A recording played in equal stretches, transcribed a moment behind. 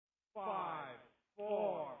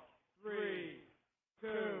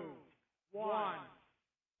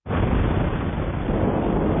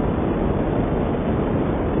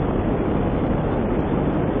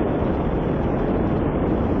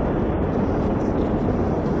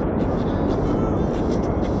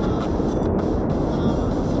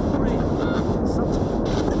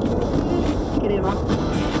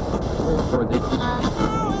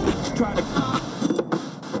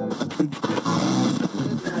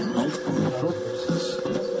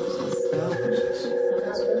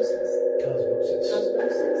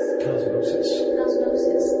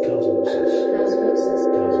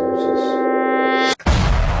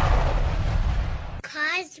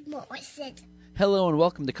Hello and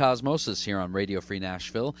welcome to Cosmosis here on Radio Free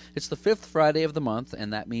Nashville. It's the 5th Friday of the month,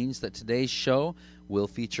 and that means that today's show will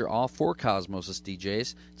feature all 4 Cosmosis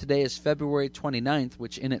DJs. Today is February 29th,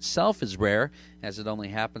 which in itself is rare, as it only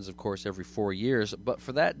happens, of course, every 4 years. But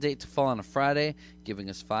for that date to fall on a Friday, giving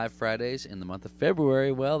us 5 Fridays in the month of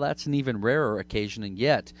February, well, that's an even rarer occasion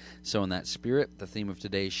yet. So in that spirit, the theme of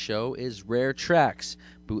today's show is Rare Tracks.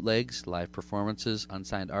 Bootlegs, live performances,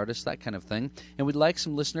 unsigned artists, that kind of thing. And we'd like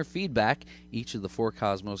some listener feedback. Each of the 4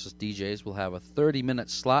 Cosmosis DJs will have a 30-minute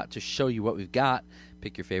slot to show you what we've got.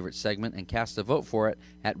 Pick your favorite segment and cast a vote for it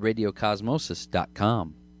at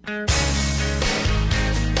radiocosmosis.com.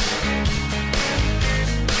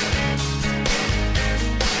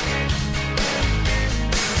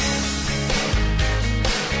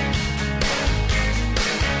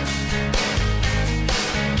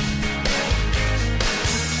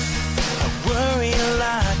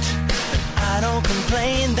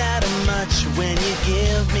 Complain that much when you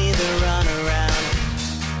give me the runaround.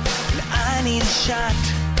 And I need a shot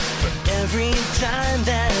for every time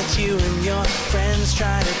that you and your friends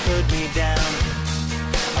try to put me down.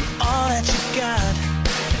 I'm all that you got,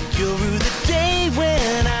 and you'll rue the day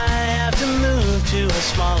when I have to move to a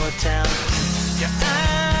smaller town. Yeah,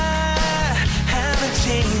 I haven't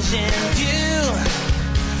changed, and you're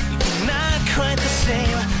not quite the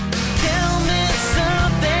same. Tell me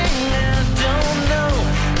something I don't know.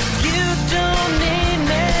 You don't need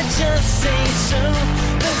me, just say so.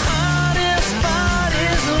 The hardest part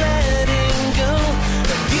is letting go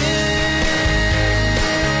of you.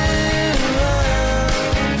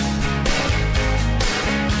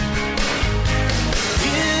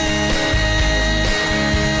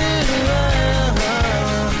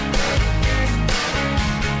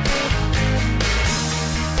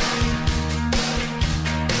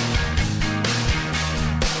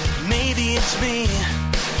 Maybe it's me,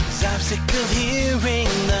 'cause I'm sick of hearing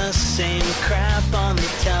the same crap on the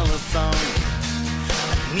telephone.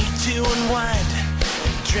 I need to unwind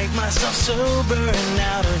and drink myself sober and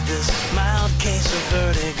out of this mild case of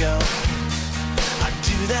vertigo. I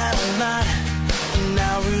do that a lot, and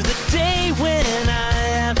now rue the day when I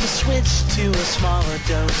have to switch to a smaller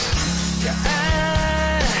dose. Yeah,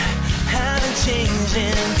 I haven't changed,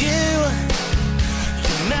 and you're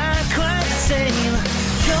not quite the same.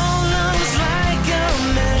 Your love's like a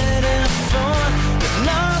metaphor that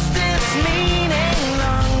lost its meaning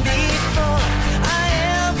long before I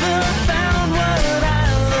ever found what I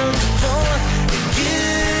looked for in you.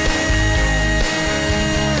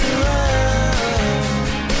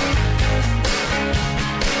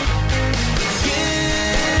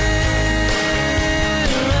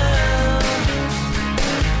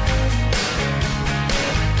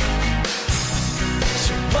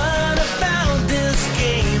 So what about this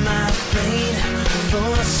game I played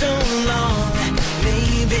for so long?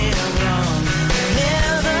 Maybe I'm wrong.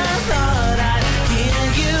 Never thought I'd hear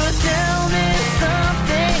you tell me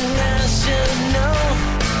something I should know.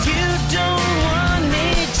 You don't want me,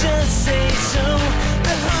 just say so.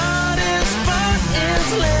 The hardest part is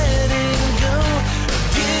letting go of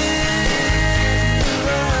you.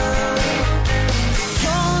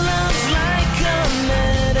 Your love's like a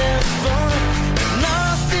metaphor that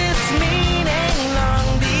lost its meaning long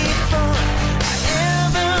before I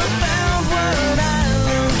ever found what I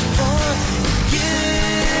looked for. You.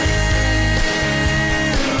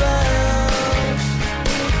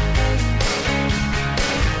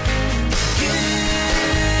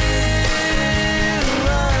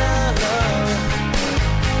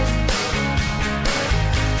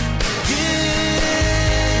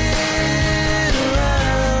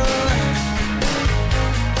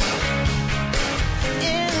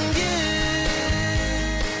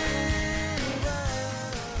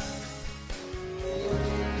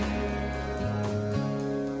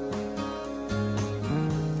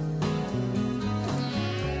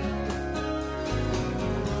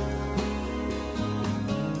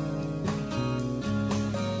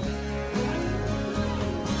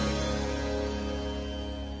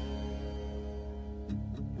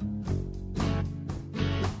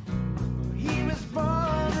 He was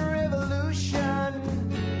born a revolution,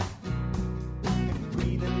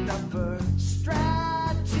 breathing upper stratosphere.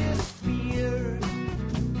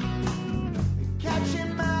 Catch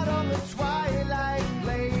him out on the twilight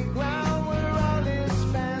playground where all his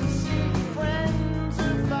fancy friends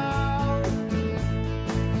are found,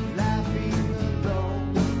 laughing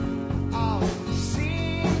alone. All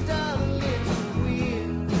seemed a little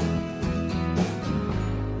weird.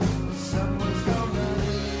 Someone's gonna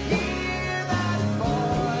hear that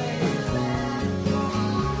voice,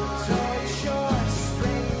 torture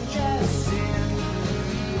strange as sin.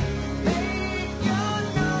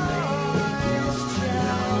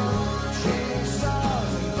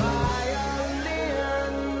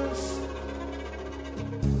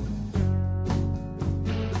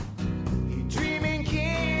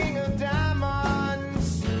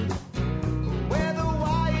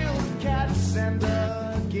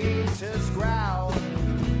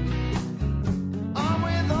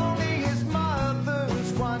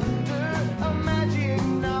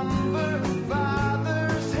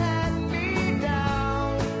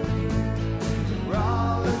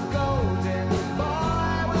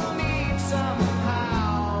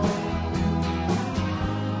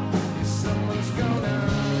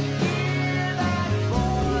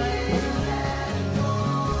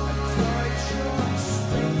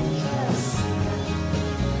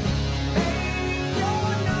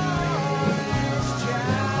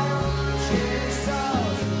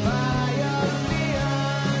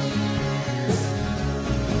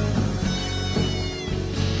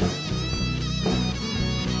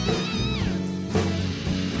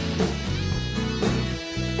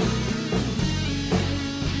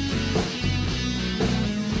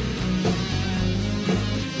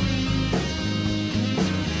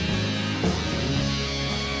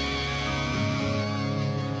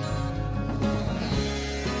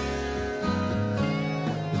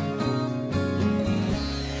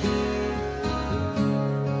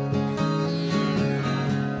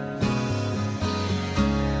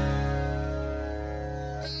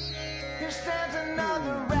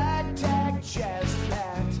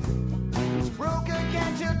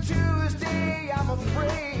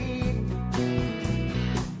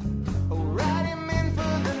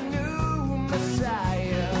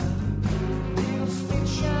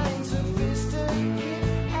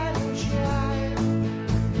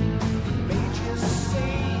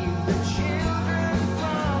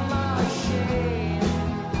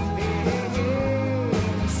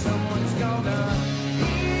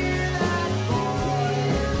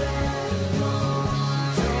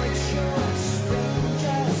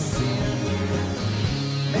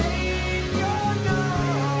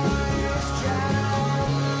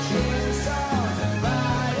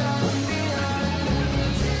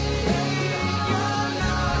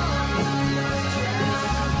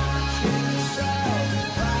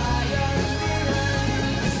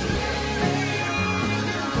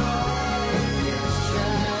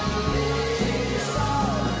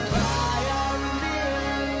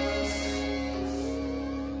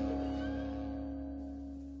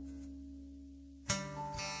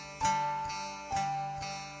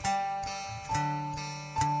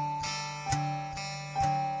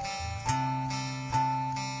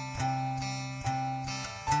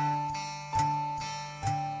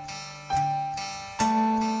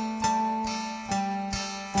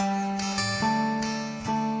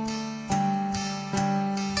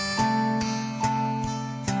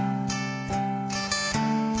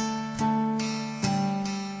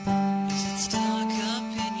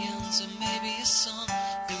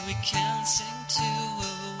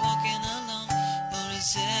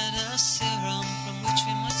 serum from which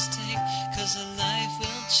we must take, 'cause a life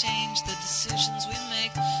will change the decisions we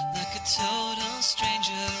make. Like a total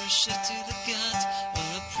stranger, a shot to the gut, or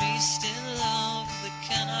a priest in love that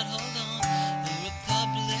cannot hold on, or a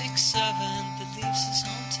public servant that leaves his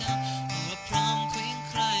hometown, or a prom queen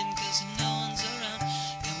crying 'cause no one's around.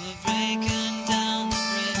 And we're breaking down the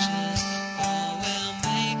bridges, or we're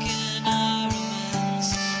making our amends,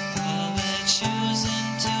 or we're choosing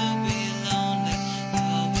to be lonely,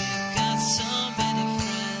 or we've got so many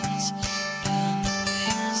friends. And the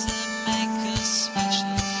things that make us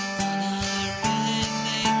special are not really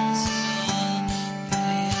things at all.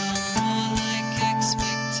 They are more like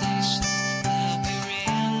expectations that we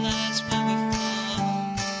realize when we fall.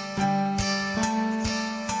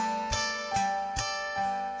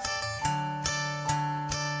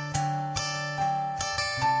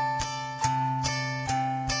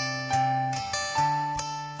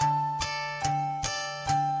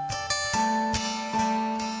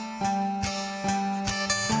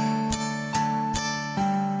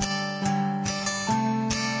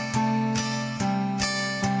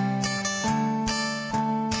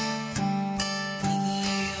 Whether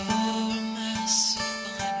you're a massive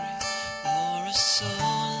finery, or a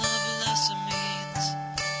soul of lesser means,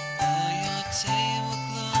 or your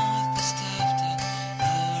tablecloth is taffeta,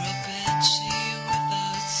 or a bedsheet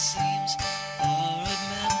without seams, or a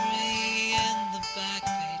memory in the back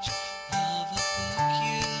page of a book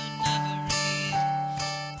you never read.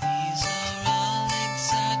 These are all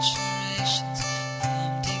exaggerations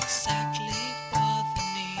formed exactly for the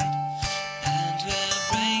need. And we're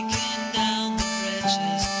breaking down the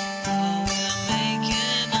bridges, or we're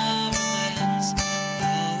making our amends,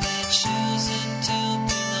 or we're choosing to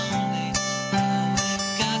be lonely, or we've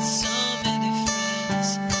got so many friends.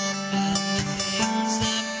 And the things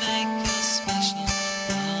that make us special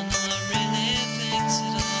are not really things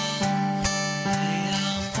at all. They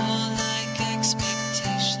are more like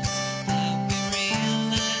expectations that we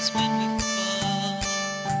realize when we fall.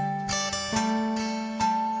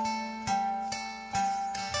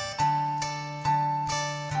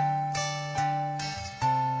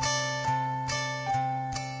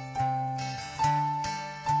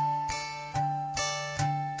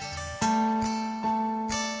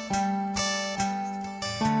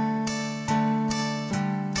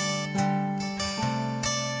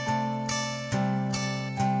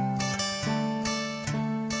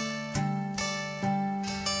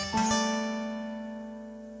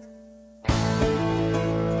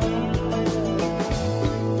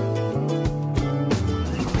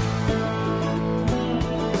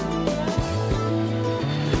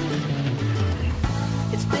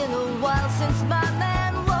 It's been a while since my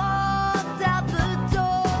man walked out the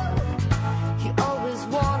door. He always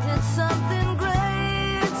wanted something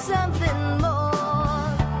great, something more.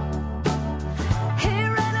 He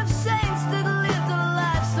read of saints that lived a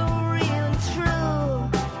life so real and true.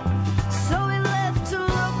 So he left to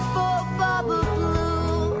look for Baba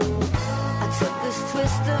Blue. I took this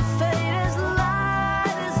twist of fate as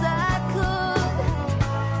light as I could,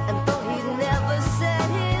 and though he'd never said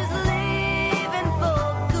his leaving for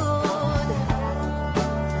good,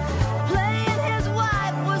 playing his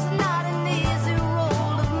wife was not an easy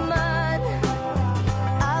role of mine.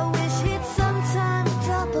 I wish he'd sometime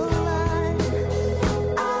drop a line.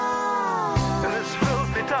 In this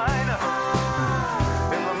filthy diner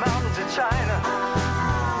in the mountains of China,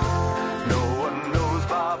 no one knows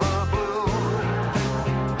Baba Blue.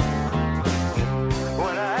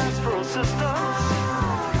 When I asked for assistance,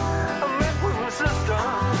 I met with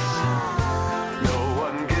resistance. No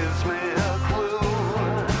one gives me a clue.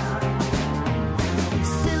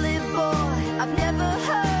 Silly boy, I've never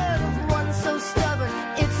heard of one so stubborn.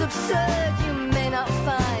 It's absurd, you may not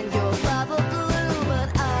find your Baba Blue, but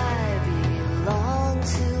I belong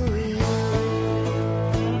to you.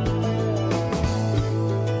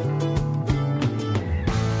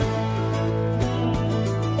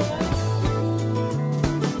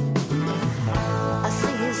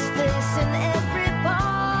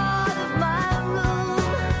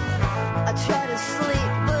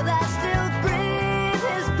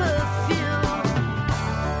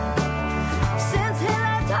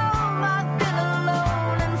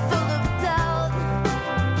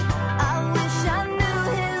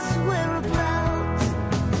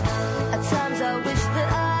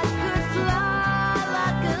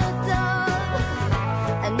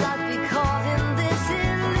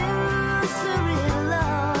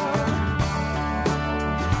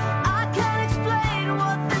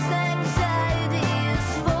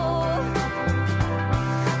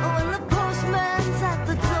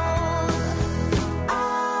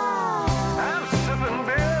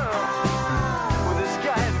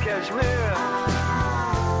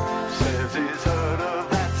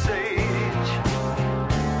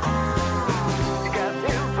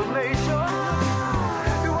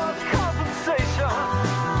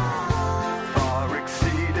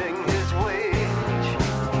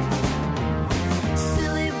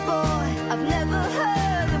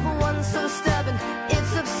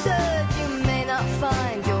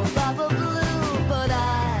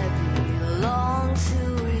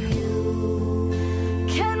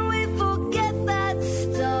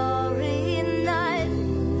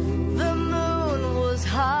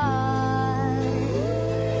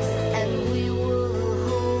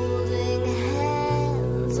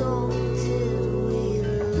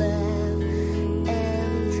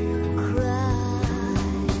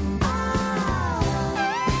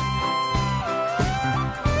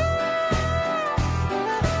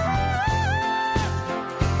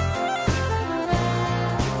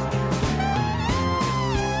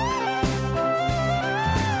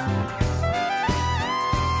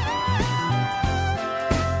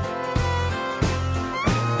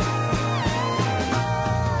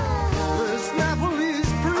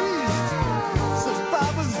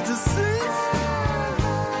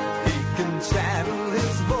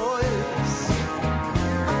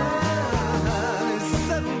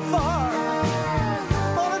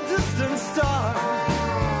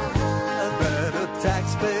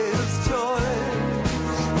 taxpayer's choice.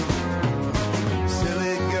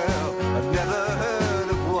 Silly girl, I've never heard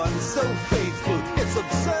of one so faithful, it's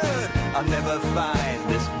absurd. I'll never find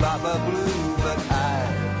this Baba Blue, but I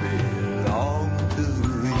belong to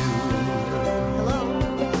you. Hello?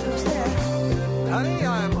 Who's there? Honey,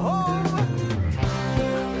 I'm home.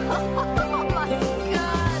 Oh my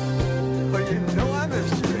God! But you know I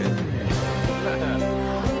missed you.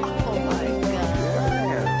 Oh my God!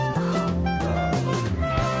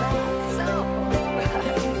 So.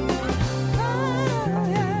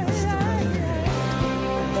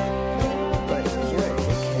 But you're a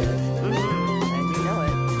dickhead. And you know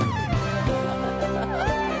it.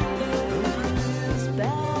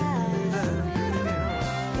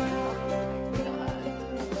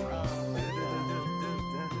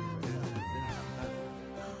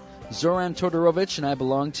 It's Zoran Todorovic and I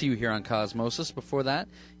Belong to You here on Cosmosis. Before that,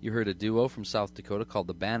 you heard a duo from South Dakota called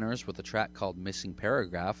The Banners with a track called Missing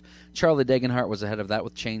Paragraph. Charlie Degenhart was ahead of that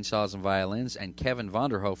with Chainsaws and Violins, and Kevin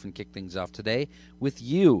Vonderhofen kicked things off today with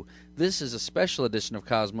You. This is a special edition of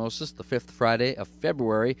Cosmosis. The fifth Friday of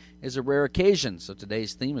February is a rare occasion, so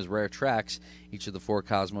today's theme is rare tracks. Each of the four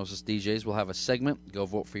Cosmosis DJs will have a segment. Go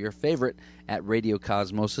vote for your favorite at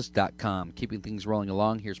radiocosmosis.com. Keeping things rolling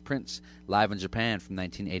along, here's Prince, live in Japan from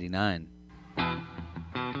 1989.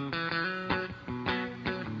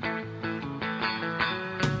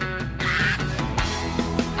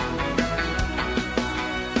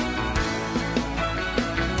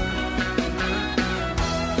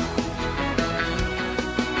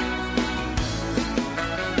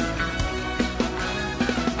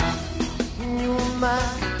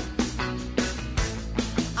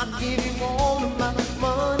 I'm giving all of my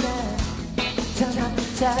money, time after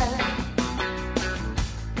time.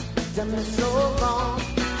 Done me so wrong,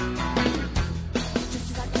 just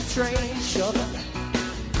like a train shovel.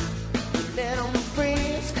 Let on the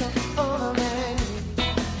breeze come on, man.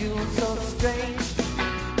 You were so strange.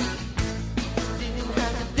 Didn't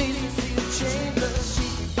have the decency to change the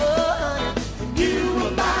sheet. Oh, honey, when you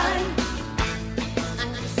were mine, I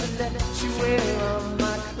used to let you wear on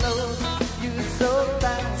my clothes. You were so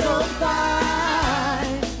fine, so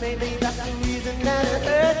fine. Maybe that's the reason that it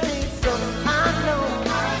hurt me so. I know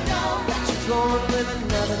that you're going with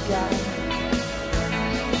another guy.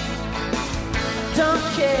 Don't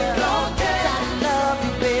care, I love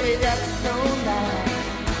you, baby, that's no lie.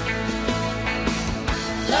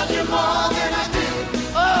 Love you more than I do.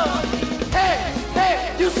 Oh, hey, hey,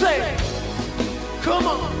 you say, come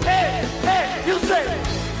on, hey, hey, you say,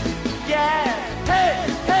 yeah, hey,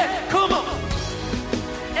 hey, come on,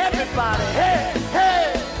 everybody, hey, hey.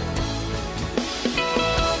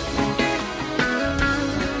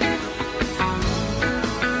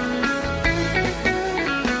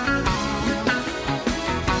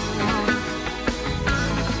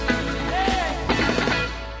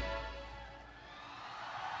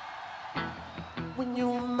 When you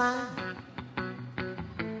were mine,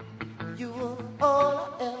 you were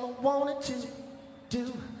all I ever wanted to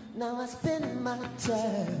do. Now I spend my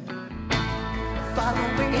time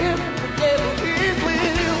following him wherever he's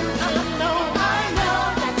with you. I know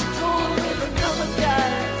that you're going with another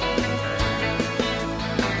guy.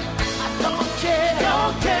 I don't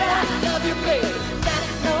care, I love you, baby,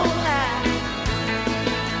 that's no lie.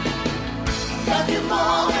 Love you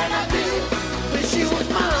more than I do. Wish you was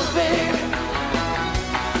mine, baby.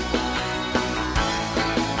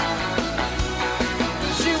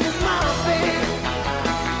 She was mine, baby.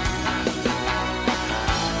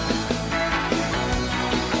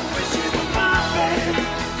 Wish she was mine, baby.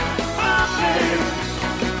 My baby.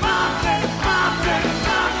 My baby, my baby,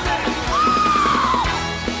 my baby.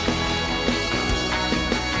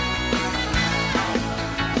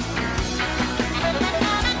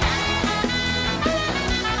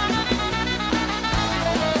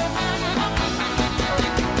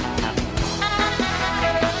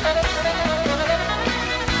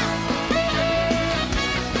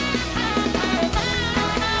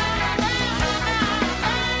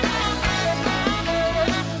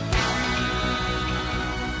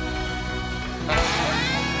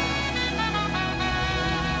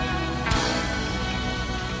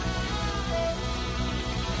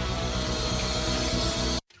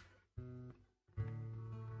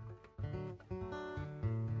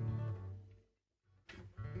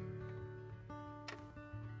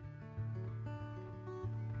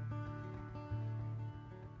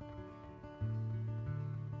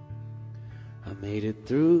 I made it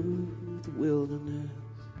through the wilderness.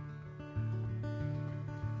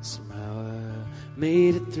 Somehow I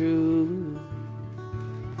made it through.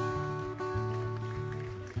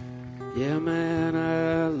 Yeah, man,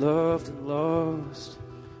 I loved and lost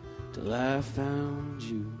till I found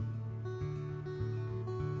you.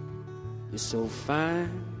 You're so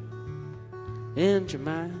fine and you're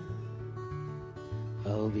mine.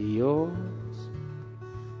 I'll be yours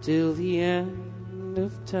till the end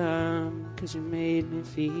of time, 'cause you made me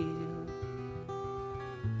feel.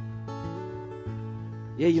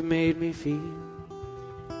 Yeah, you made me feel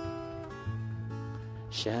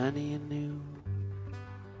shiny and new,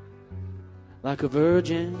 like a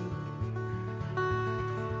virgin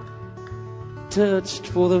touched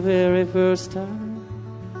for the very first time,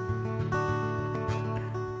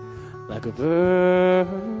 like a virgin.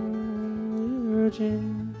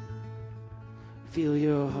 Feel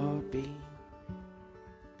your heartbeat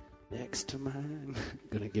next to mine.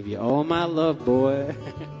 Gonna give you all my love, boy.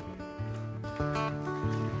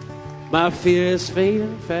 My fear is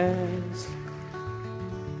fading fast.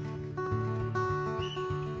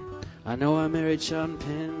 I know I married Sean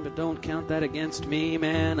Penn, but don't count that against me,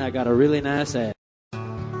 man. I got a really nice ass.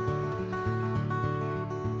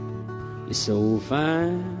 You're so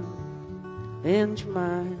fine and you're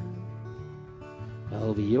mine.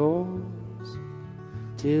 I'll be yours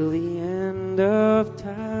till the end of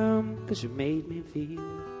time, 'cause you made me feel.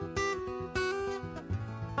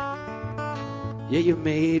 Yeah, you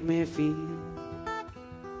made me feel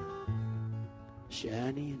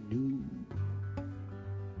shiny and new,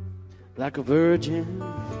 like a virgin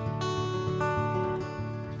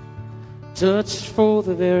touched for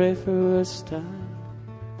the very first time,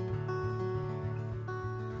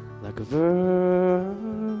 like a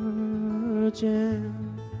virgin.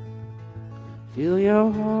 Feel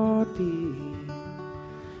your heartbeat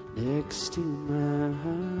next to mine.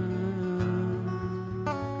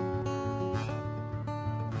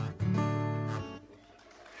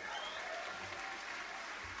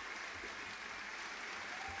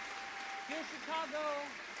 Dear Chicago,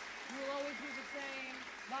 you will always be the same.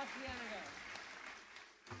 La Cienega.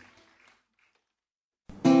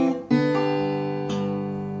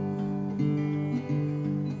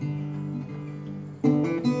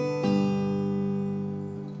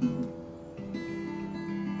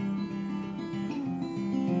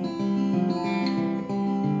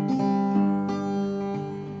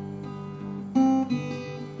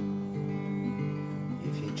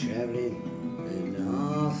 If you're traveling the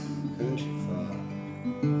north country far,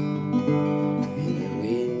 and the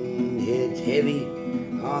wind hits heavy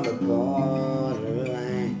on the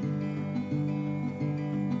borderline,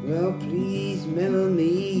 well, please remember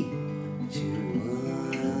me to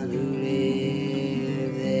one who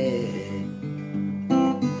lived there,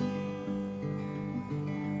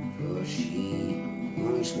 for she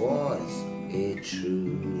once was a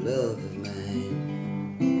true love of mine.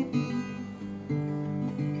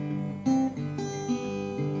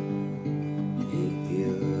 If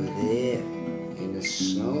you're there in the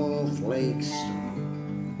snowflake storm,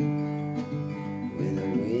 when the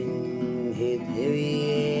wind hit heavy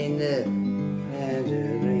in the planter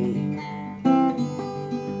green,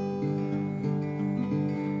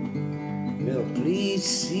 well, please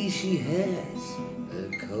see she has a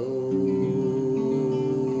coat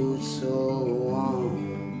so warm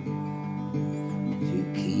to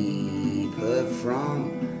keep her from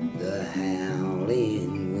the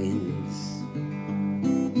howling winds.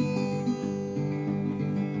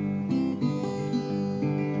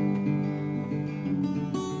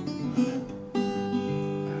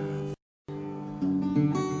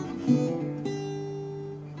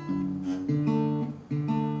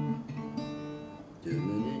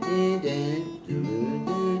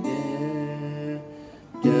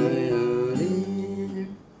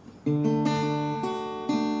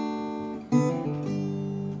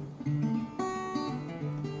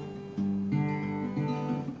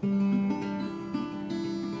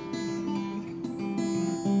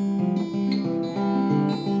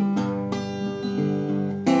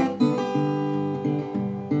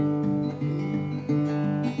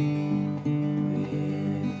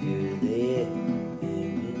 If you're there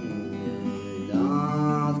in the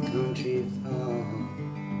north country far,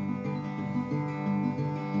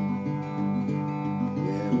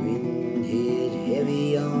 where the wind hit heavy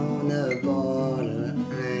on the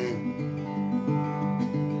borderline,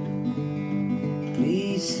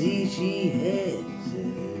 please see she has a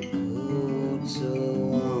coat so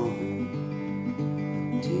warm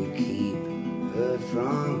to keep her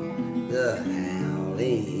from the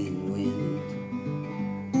howling wind.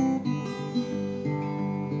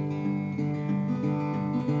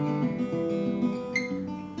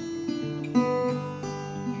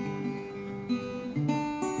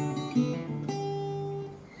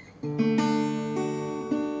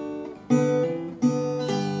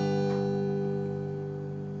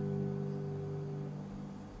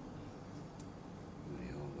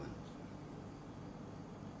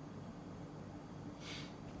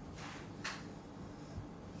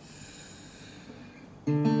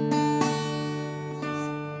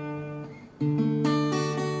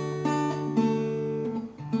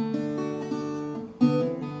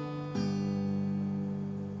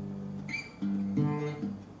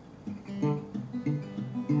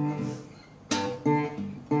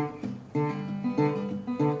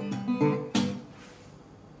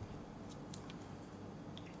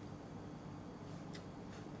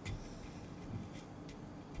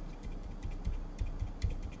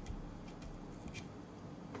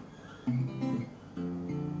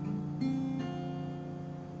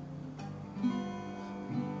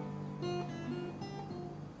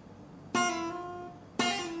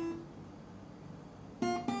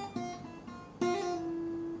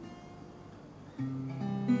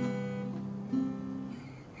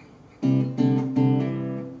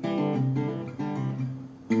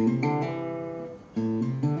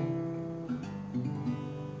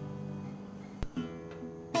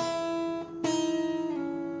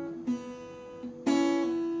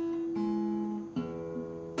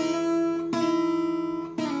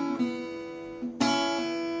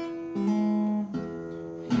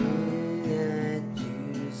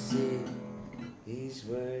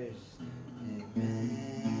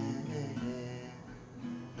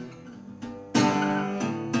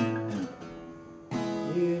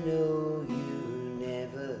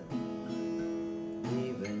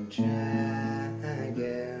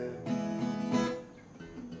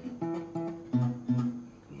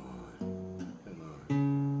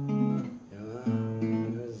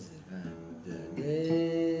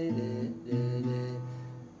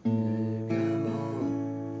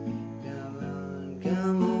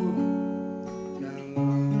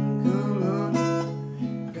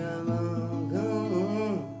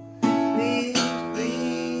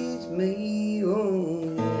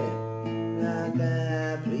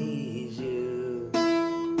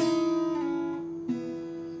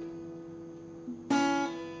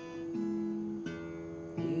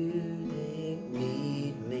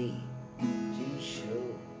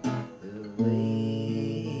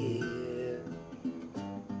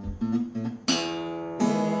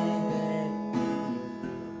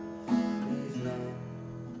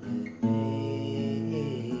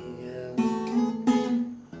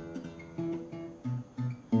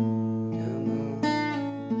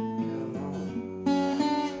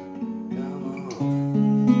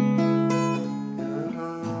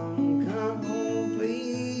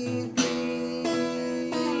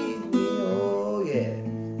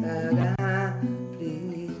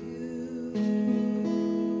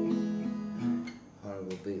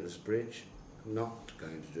 not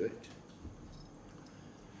going to do it.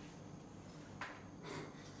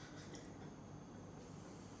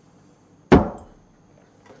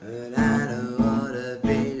 And I don't wanna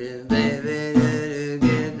beat it, baby, to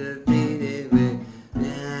get the beat it,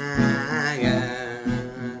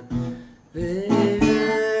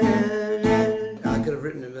 I could have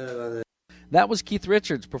written it better by the. That was Keith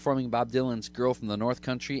Richards performing Bob Dylan's Girl from the North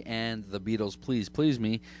Country and the Beatles' Please Please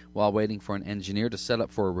Me while waiting for an engineer to set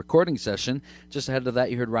up for a recording session. Just ahead of that,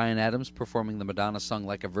 you heard Ryan Adams performing the Madonna song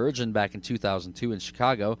Like a Virgin back in 2002 in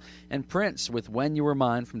Chicago, and Prince with When You Were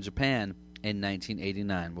Mine from Japan in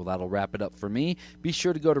 1989. Well, that'll wrap it up for me. Be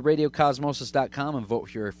sure to go to radiocosmosis.com and vote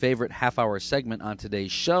for your favorite half-hour segment on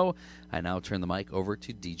today's show. I now turn the mic over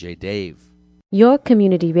to DJ Dave. Your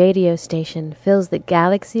community radio station fills the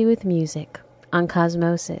galaxy with music on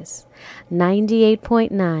Cosmosis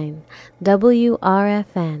 98.9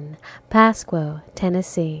 WRFN, Pasquo,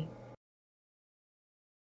 Tennessee.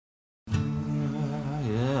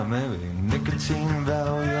 Yeah, maybe nicotine,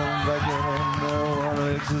 Valium, Vicodin,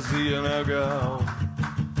 marijuana, ecstasy, and alcohol.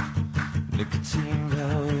 Nicotine,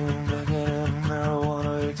 Valium, Vicodin,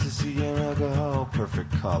 marijuana, ecstasy, and alcohol.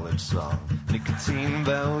 Perfect college song. Nicotine,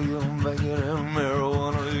 Valium, Vicodin,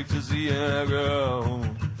 marijuana, ecstasy, and alcohol.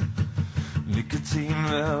 Nicotine,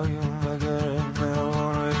 Valium, Vicodin,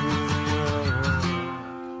 marijuana, ecstasy, and alcohol.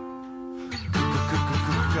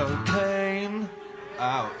 Cocaine.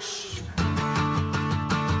 Ouch.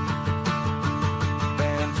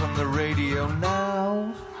 Banned from the radio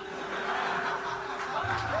now.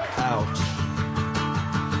 Ouch.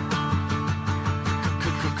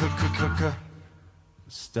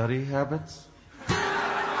 Study habits.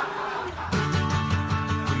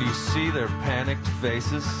 When you see their panicked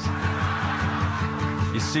faces,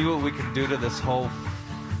 you see what we can do to this whole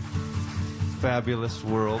fabulous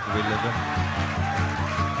world we live in.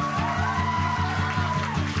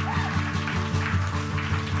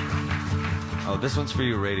 Oh, this one's for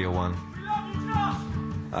you, Radio 1.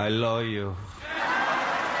 I love you.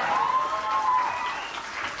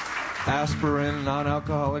 Aspirin,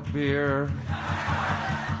 non-alcoholic beer.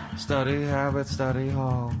 Study habit, study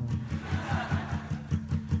hall.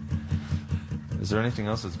 Is there anything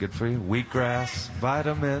else that's good for you? Wheatgrass,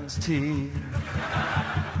 vitamins, tea.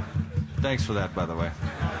 Thanks for that, by the way.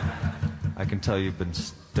 I can tell you've been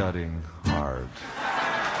studying hard.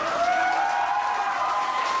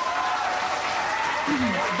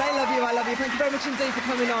 They love you, I love you. Thank you very much indeed for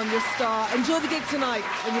coming on. You're a star. Enjoy the gig tonight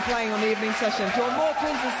when you're playing on the evening session. If you want more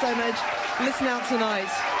Queens of Stone Age, listen out tonight.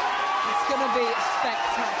 It's going to be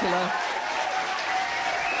spectacular.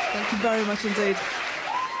 Thank you very much indeed.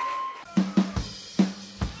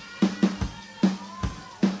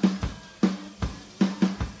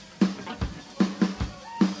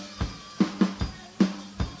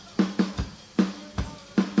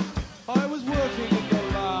 I was working in the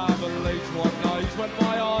lab late one night when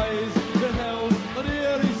my eyes beheld an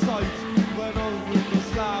eerie sight. When over the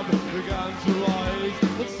slab began to rise,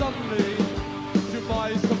 but suddenly, to my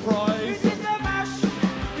surprise, he did the mash.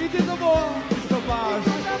 He did the more, Mr.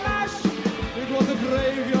 Bash. It was a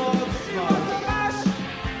graveyard smash.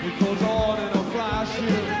 It caught on in a flash.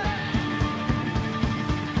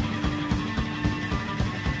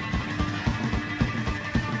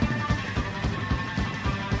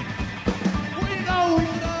 We know we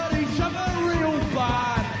can hurt each other real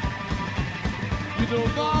bad. You know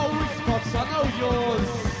my spots, I know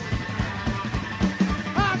yours.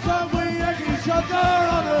 How can we egg each other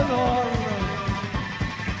on and on?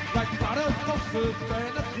 Like paradoxes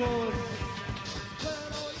in a cause.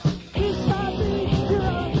 It's my big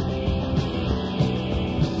drug.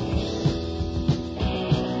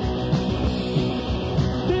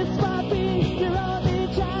 It's my big drug.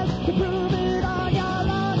 It's just to prove it all your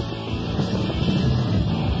love.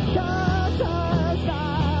 Cause I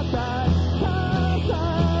stop that. Cause I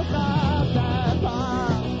stop that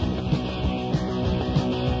bomb.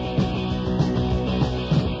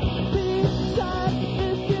 Beside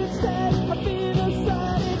if you said I feel a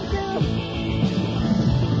side in you.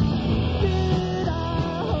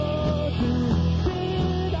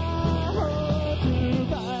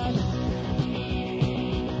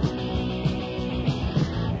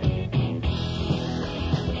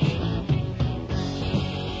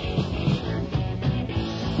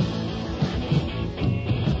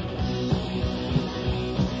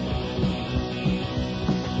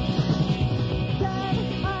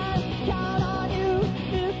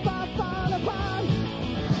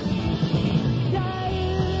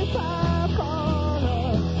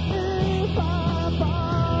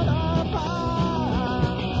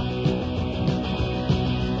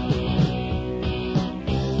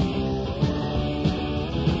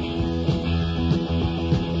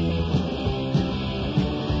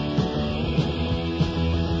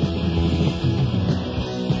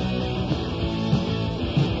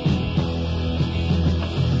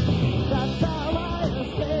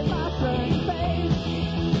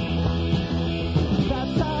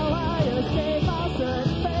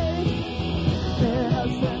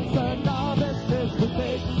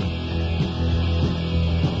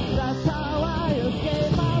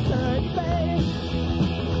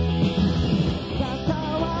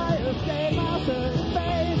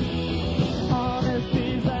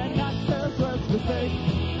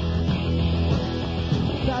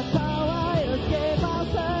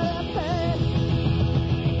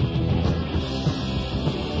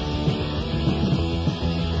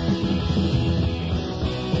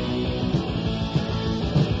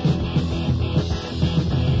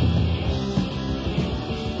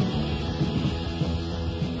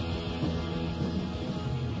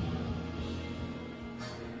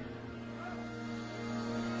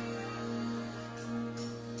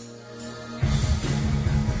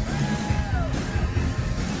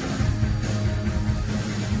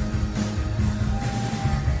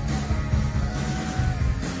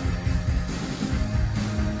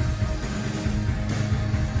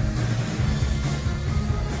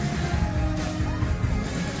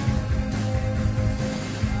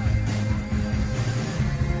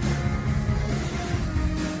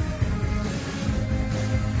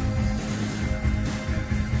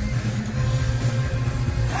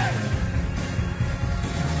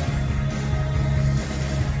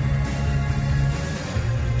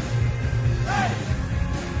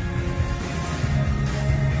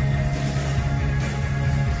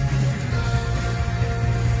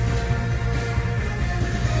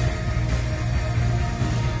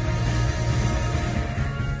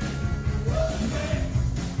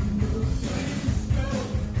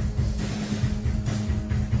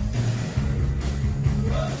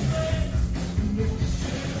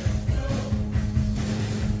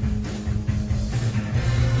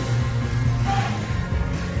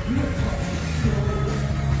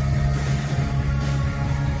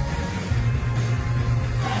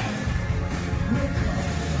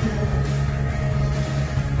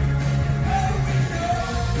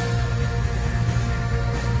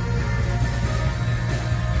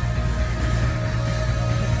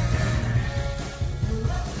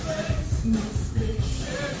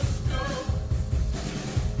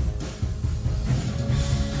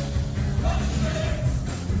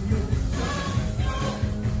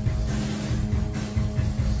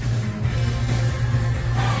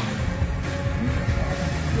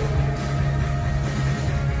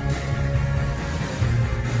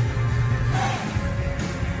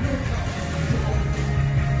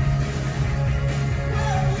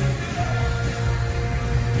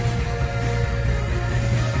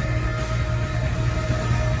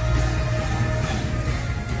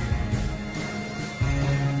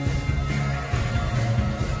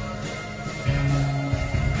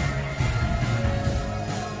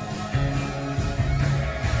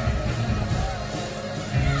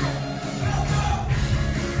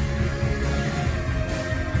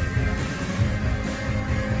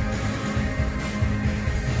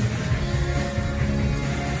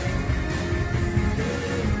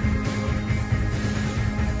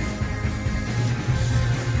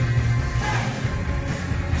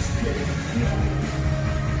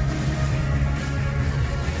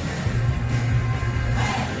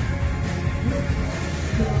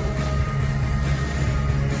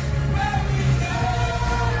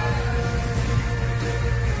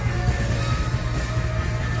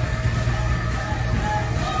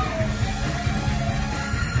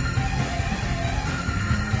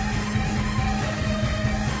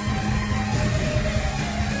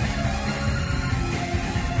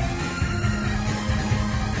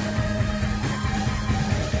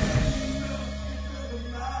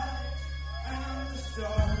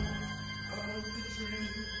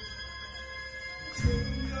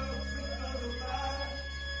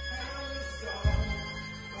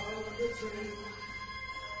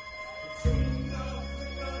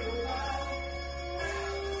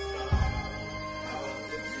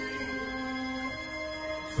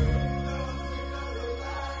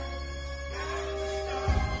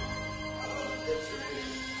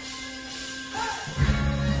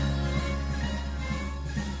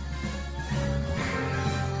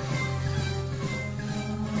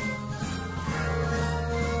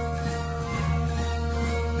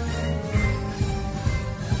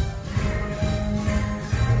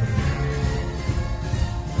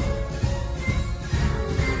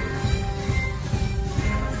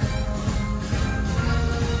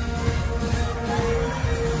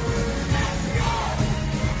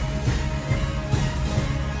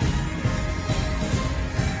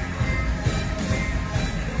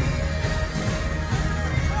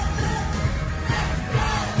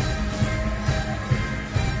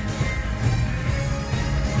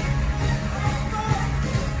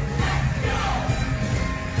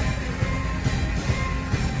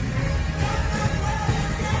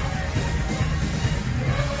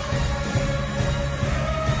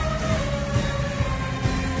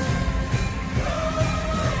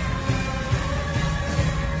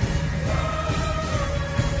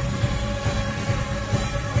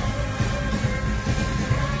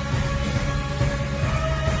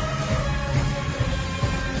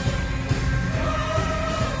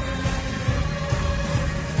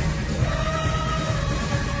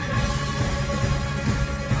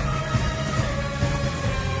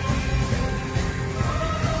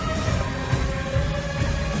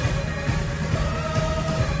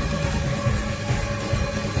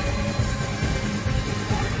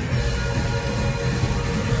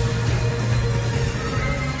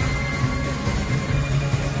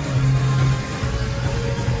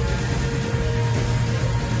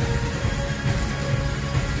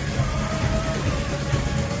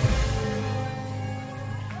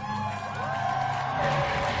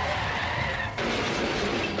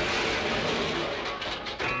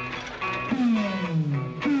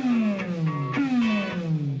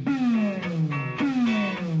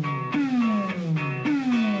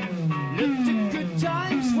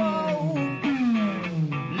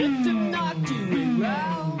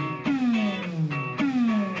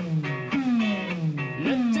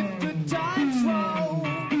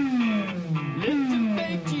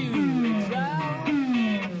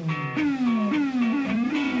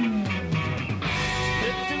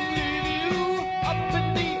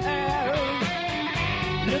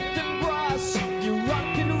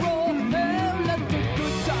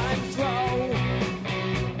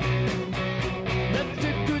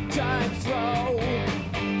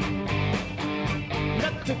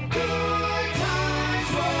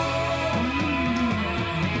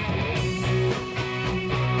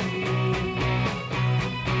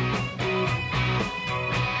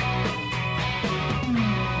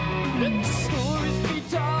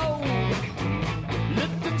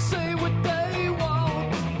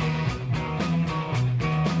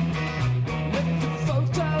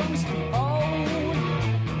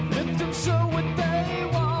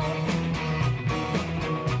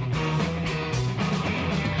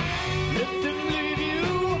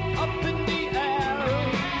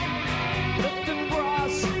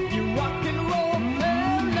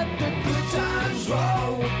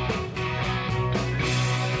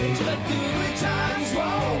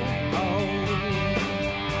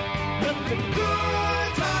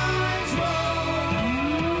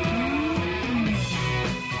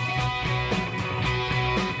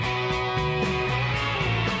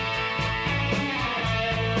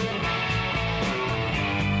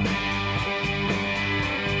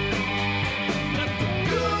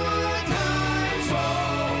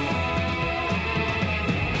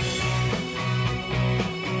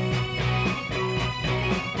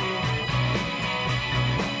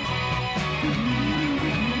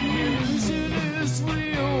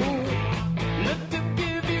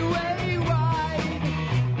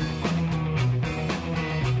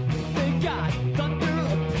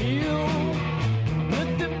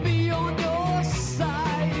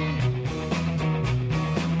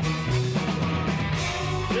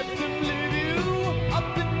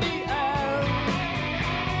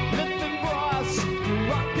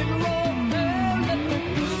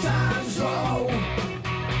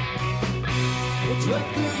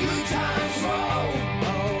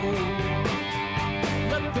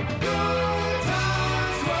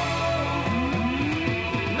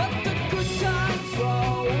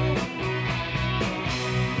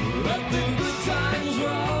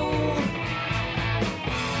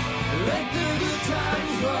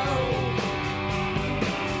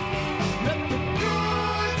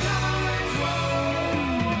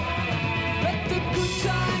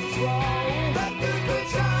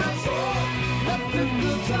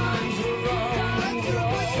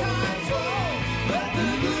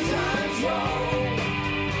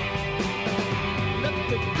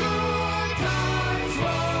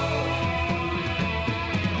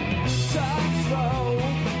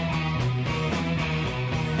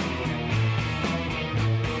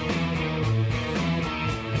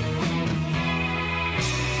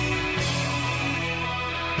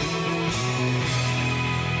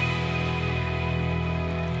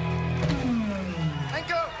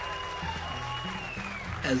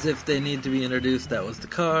 As If They Need to Be Introduced, that was The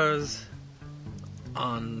Cars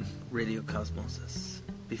on Radio Cosmosis.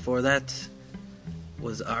 Before that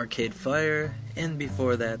was Arcade Fire, and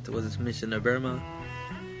before that was Mission of Burma.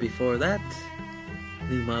 Before that,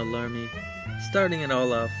 New Model Army. Starting it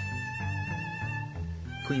all off,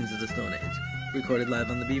 Queens of the Stone Age, recorded live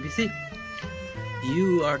on the BBC.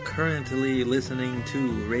 You are currently listening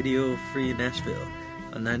to Radio Free Nashville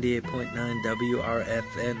on 98.9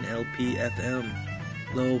 WRFN LP FM.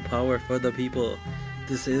 Low power for the people.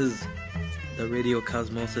 This is the Radio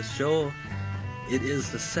Cosmosis show. It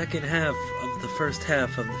is the second half of the first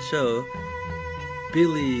half of the show.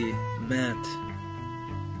 Billy, Matt,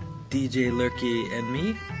 DJ Lurky, and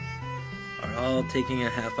me are all taking a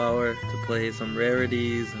half hour to play some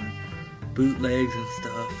rarities and bootlegs and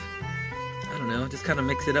stuff. I don't know, just kind of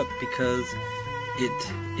mix it up because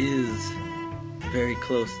it is very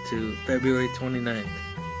close to February 29th,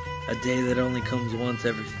 a day that only comes once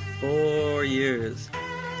every 4 years.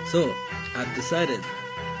 So, I've decided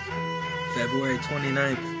February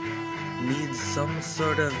 29th needs some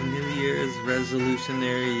sort of New Year's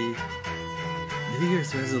resolution-y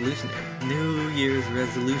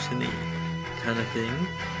kind of thing.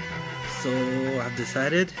 So, I've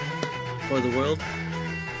decided for the world,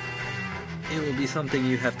 it will be something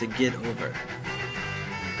you have to get over.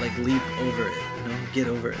 Like, leap over it, you know? Get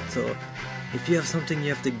over it. So, if you have something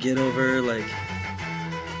you have to get over, like,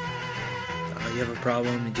 you have a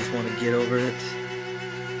problem, you just want to get over it,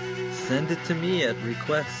 send it to me at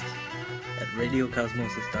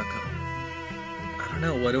request@radiocosmosis.com. I don't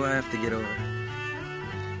know, what do I have to get over?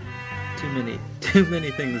 Too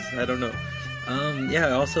many things, I don't know.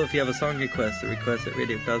 Yeah, also if you have a song request,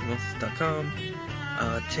 request@radiocosmosis.com.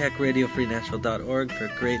 Check radiofreenashville.org for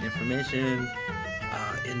great information.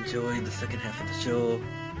 Enjoy the second half of the show,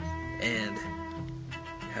 and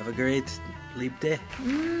have a great leap day.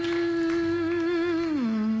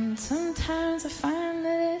 Sometimes I find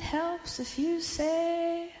that it helps if you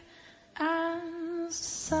say I'm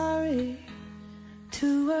sorry.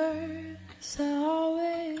 2 words I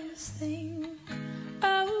always think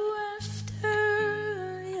of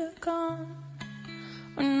after you're gone.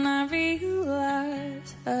 When I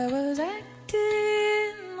realized I was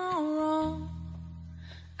acting all wrong,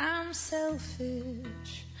 I'm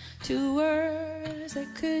selfish. 2 words I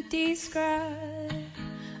could describe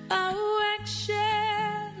our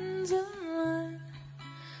actions of mine.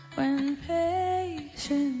 When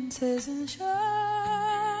patience isn't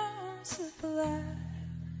short supply.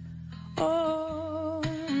 Oh,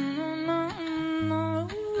 no, no, no.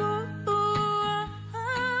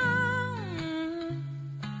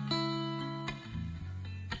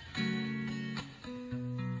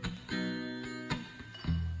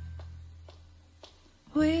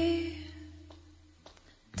 We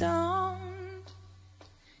don't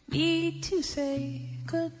need to say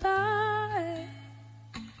goodbye.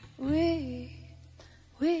 We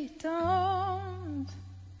don't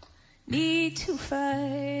need to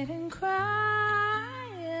fight and cry.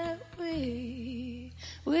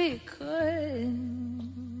 We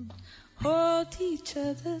could hold each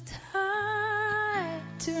other tight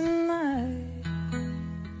tonight.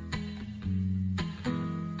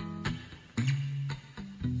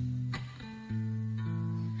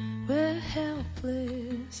 We're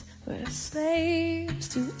helpless, we're slaves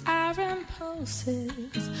to our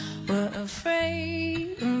impulses. We're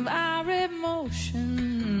afraid of our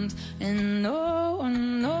emotions, and no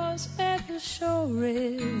one knows where the shore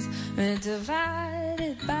is. We're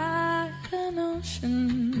divided by an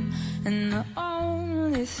ocean, and the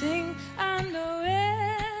only thing I know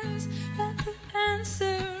is that the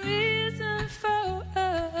answer isn't for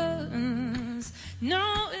us.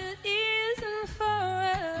 No, it isn't for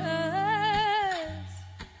us.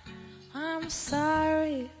 I'm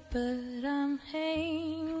sorry, but I'm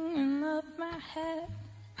hanging up my head.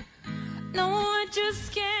 No, I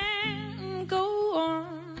just can't go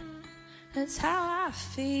on. That's how I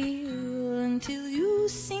feel until you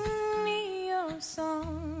sing me your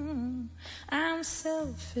song. I'm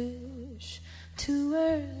selfish, 2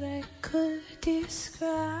 words that could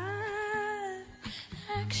describe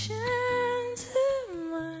actions of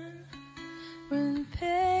mine. When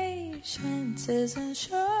patience isn't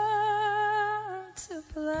short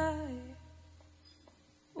supply.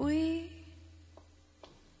 We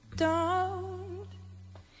don't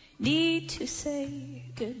need to say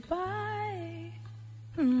goodbye.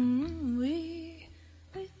 We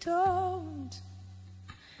don't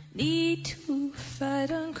need to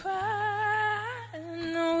fight and cry.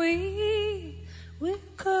 No, we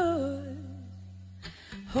could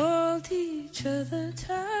hold each other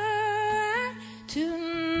tight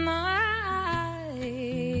tonight.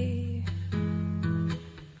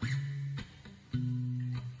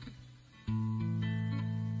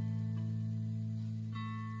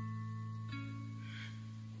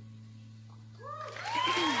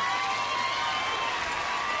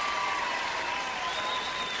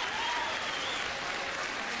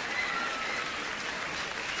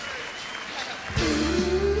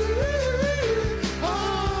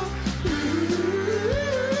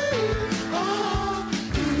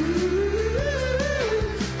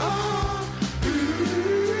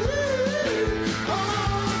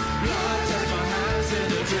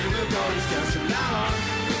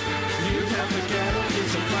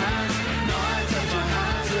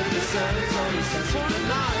 from the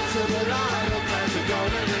night to the light, all kinds of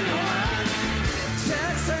golden in your eyes.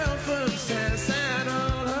 Set sail from San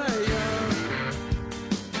Antonio.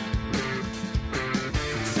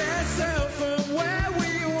 Set sail from where we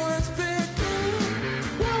once been.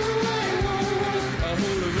 A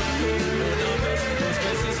whole record with numbers, those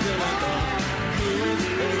faces still like gone. Fluids,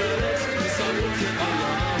 or relics, the sun will keep me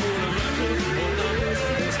long. A whole record with numbers,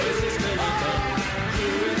 those faces still like gone.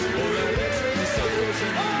 Fluids, or relics, the sun will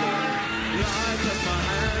keep me long. Life touched my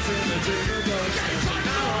hands in a dream of those things. From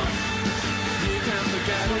now on, you can't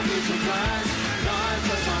forget all future plans. Life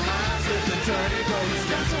touched my hands with the turning golden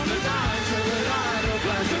steps on the night to the light, all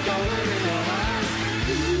plans are golden in your eyes.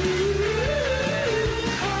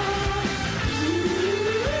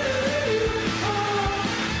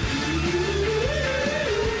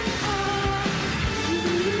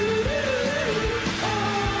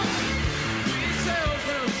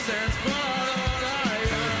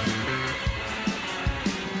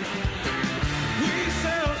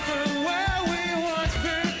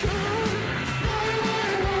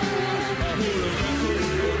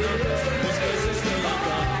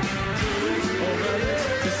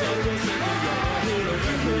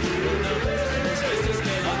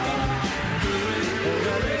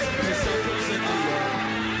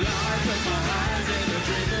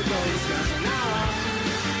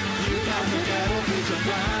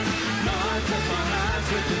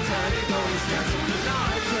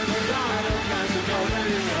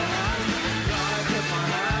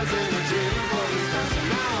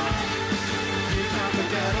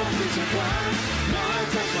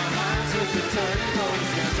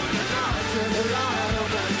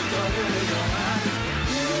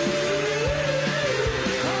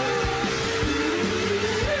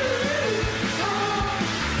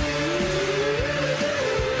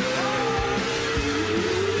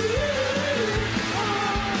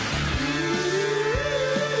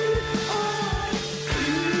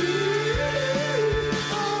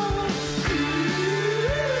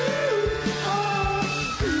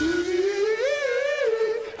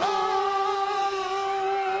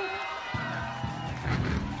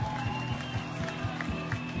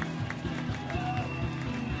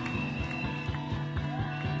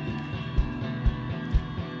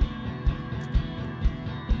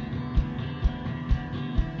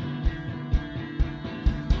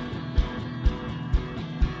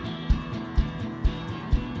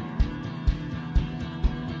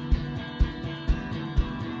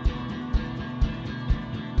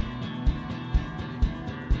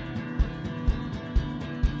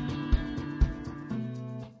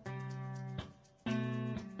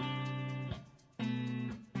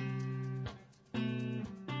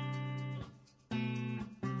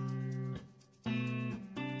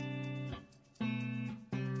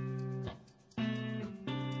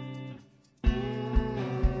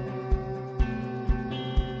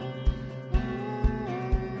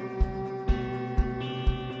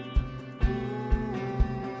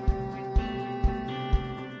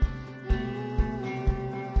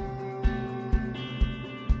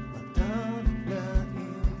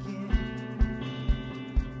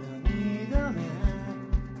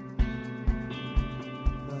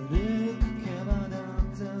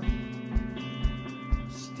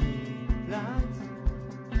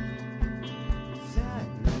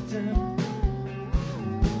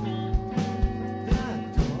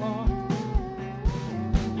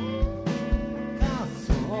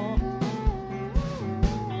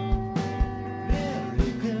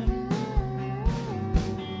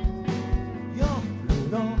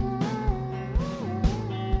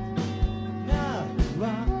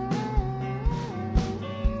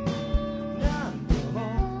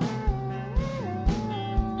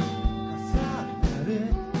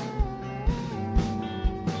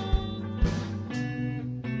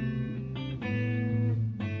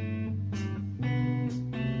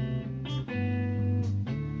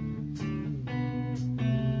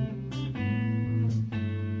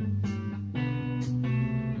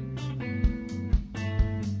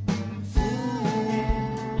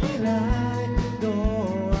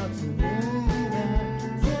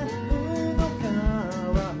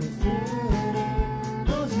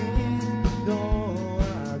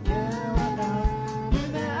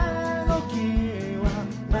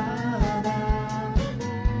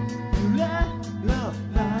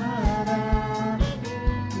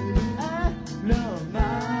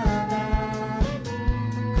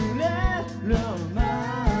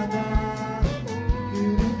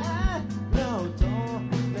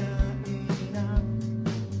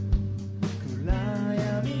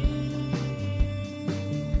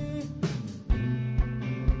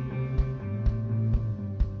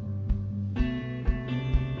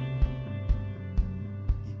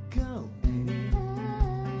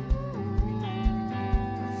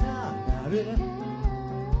 る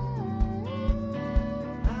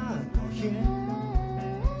あの日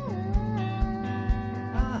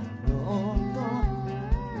あの子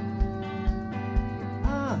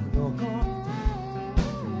あの子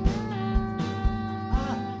あ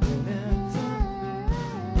の熱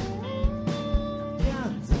現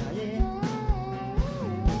在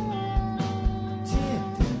地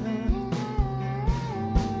点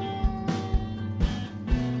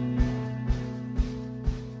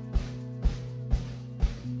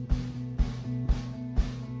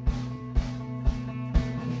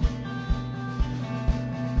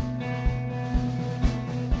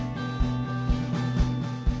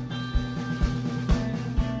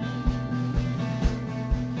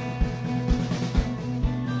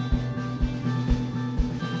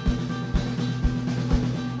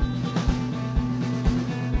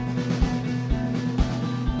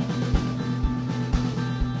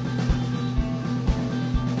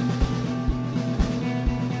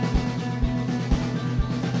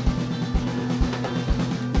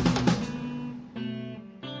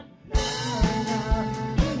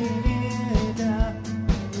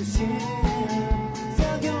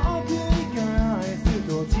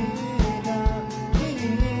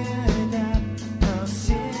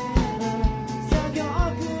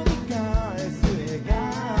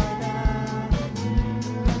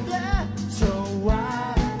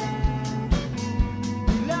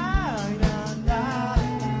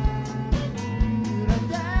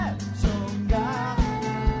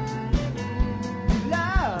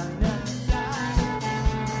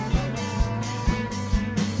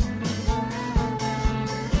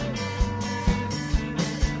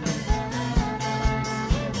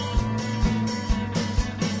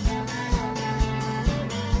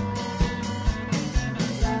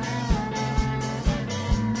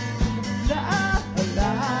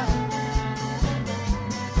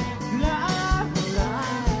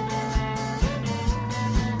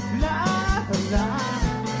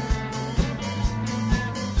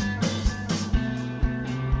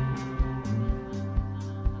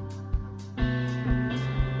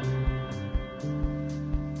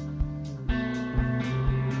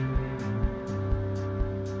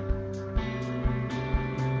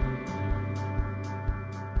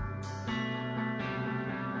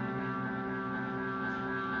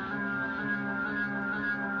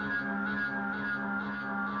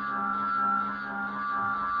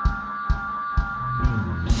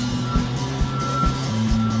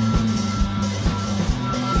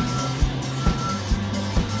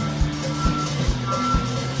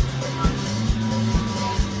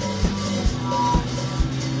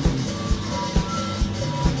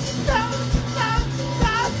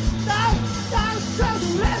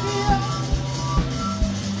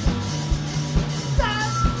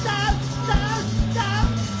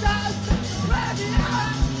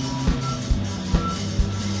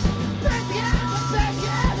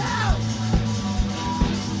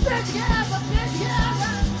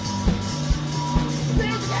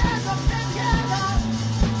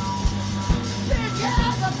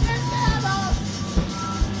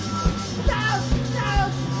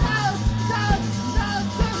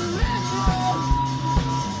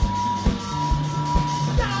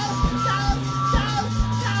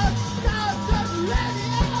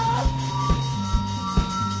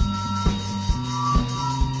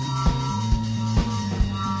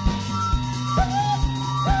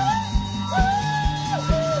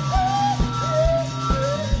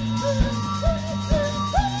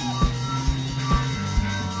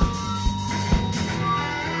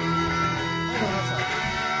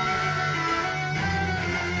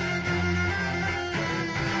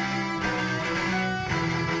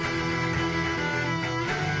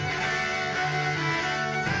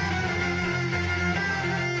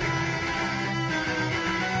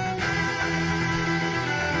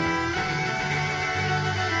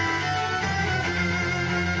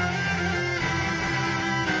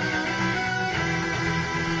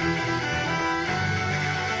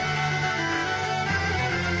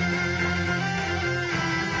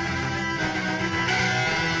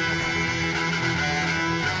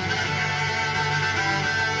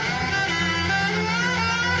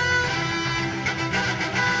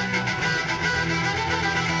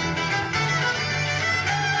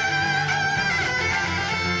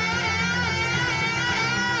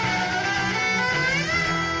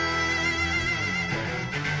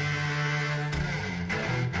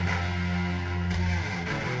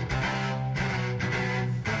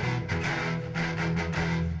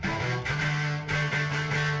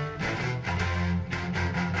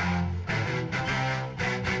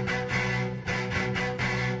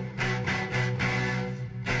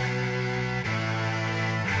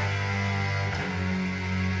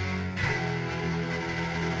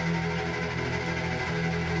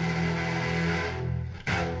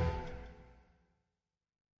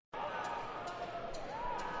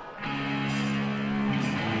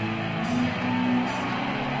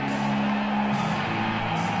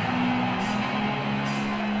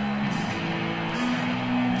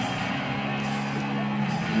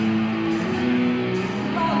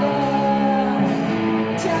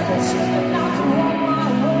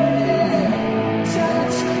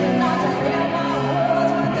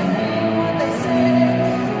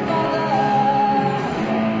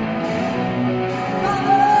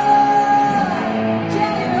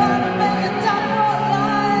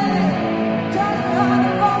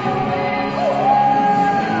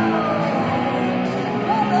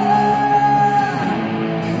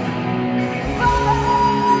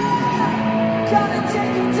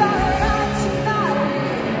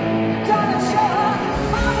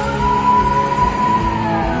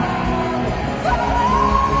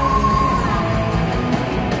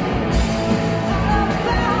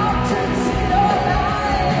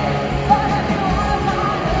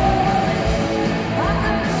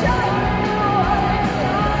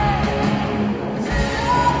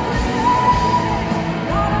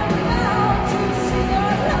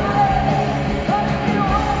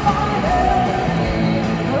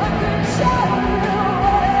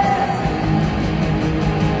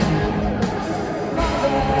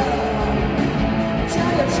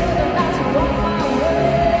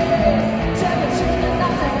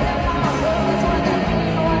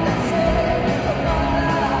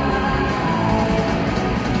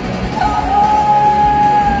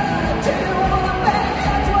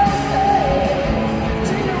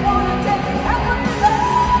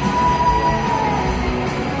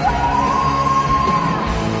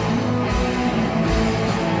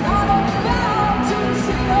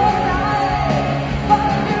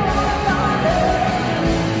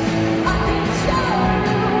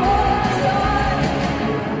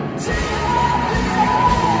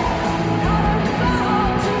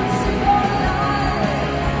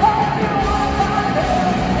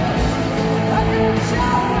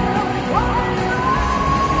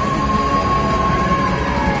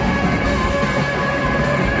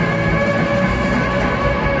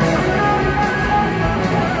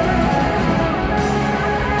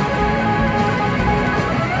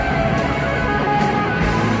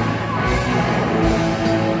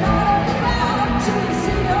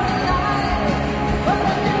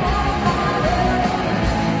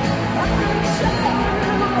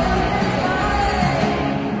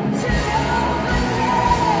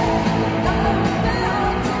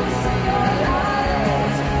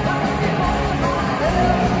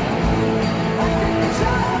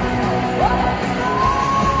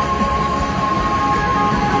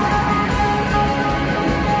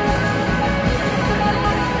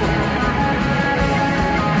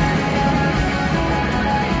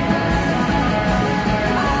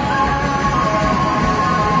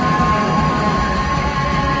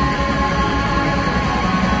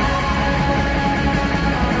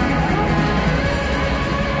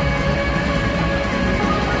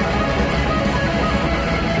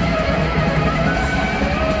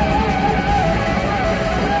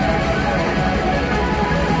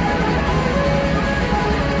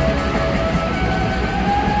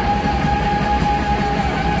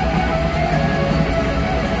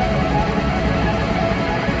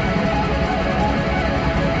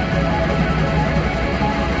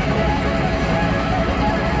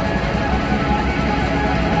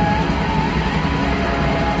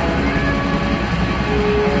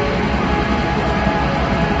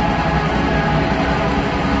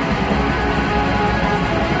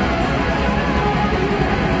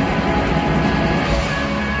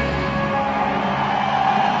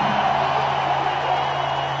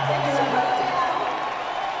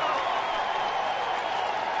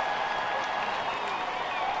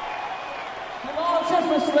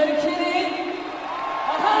for Slater Kinney.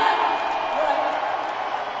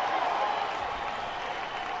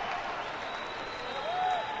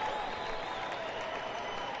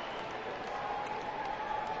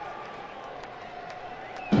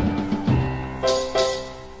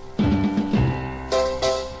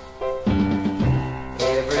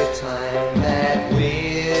 Every time that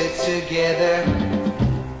we're together,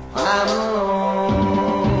 I'm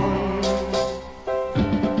alone.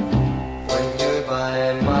 When you're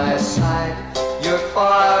by my side, you're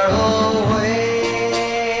far away.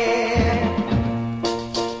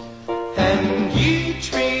 And you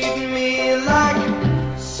treat me like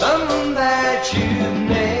someone that you've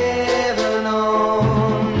never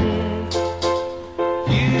known.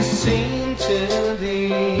 You seem to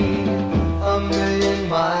be a million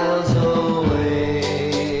miles away.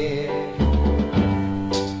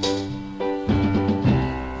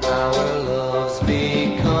 Our love's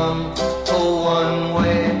become a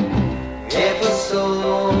one-way episode.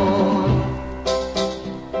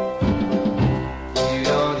 You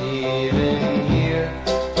don't even hear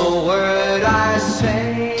a word I say.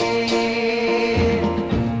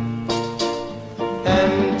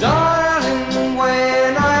 And darling,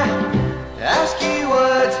 when I ask you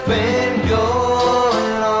what's been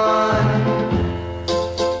going on,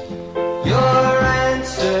 your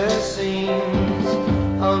answer seems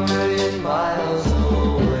a million miles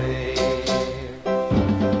away.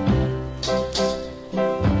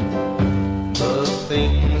 The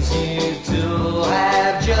things you do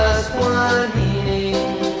have just one meaning.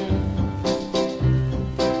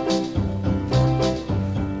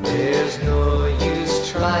 There's no use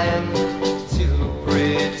trying to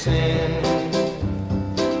pretend.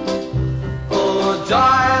 Oh,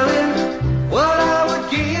 darling, what I would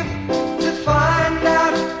give to find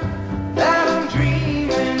out that I'm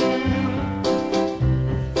dreaming.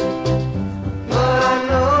 But I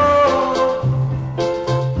know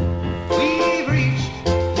we've reached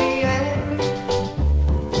the end.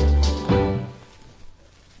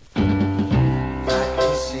 I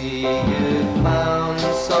can see you found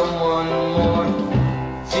someone more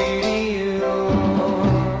to you.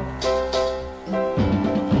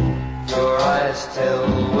 Your eyes tell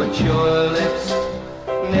what your lips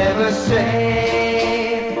never say.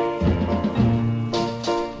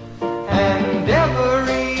 And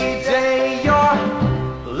every day your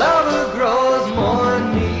lover grows more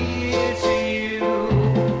near to you.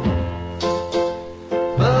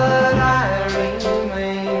 But I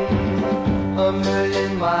remain a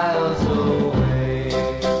million miles away.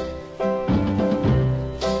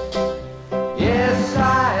 Yes, I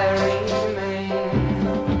remain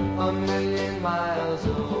a million miles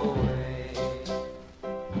away.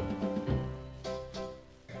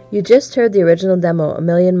 You just heard the original demo, A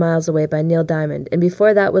Million Miles Away by Neil Diamond, and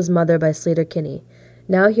before that was Mother by Slater Kinney.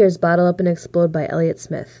 Now here's Bottle Up and Explode by Elliott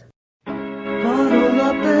Smith. Bottle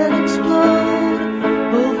up and explode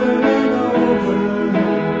over and over.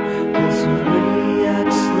 'Cause you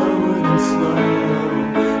react slower than slow.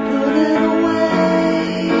 Put it away.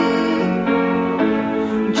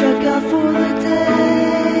 Check out for the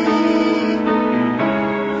day.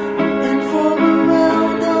 And for a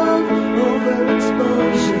round of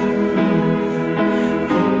overexposure.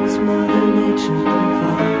 Things Mother Nature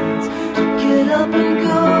provides to get up and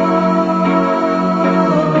go.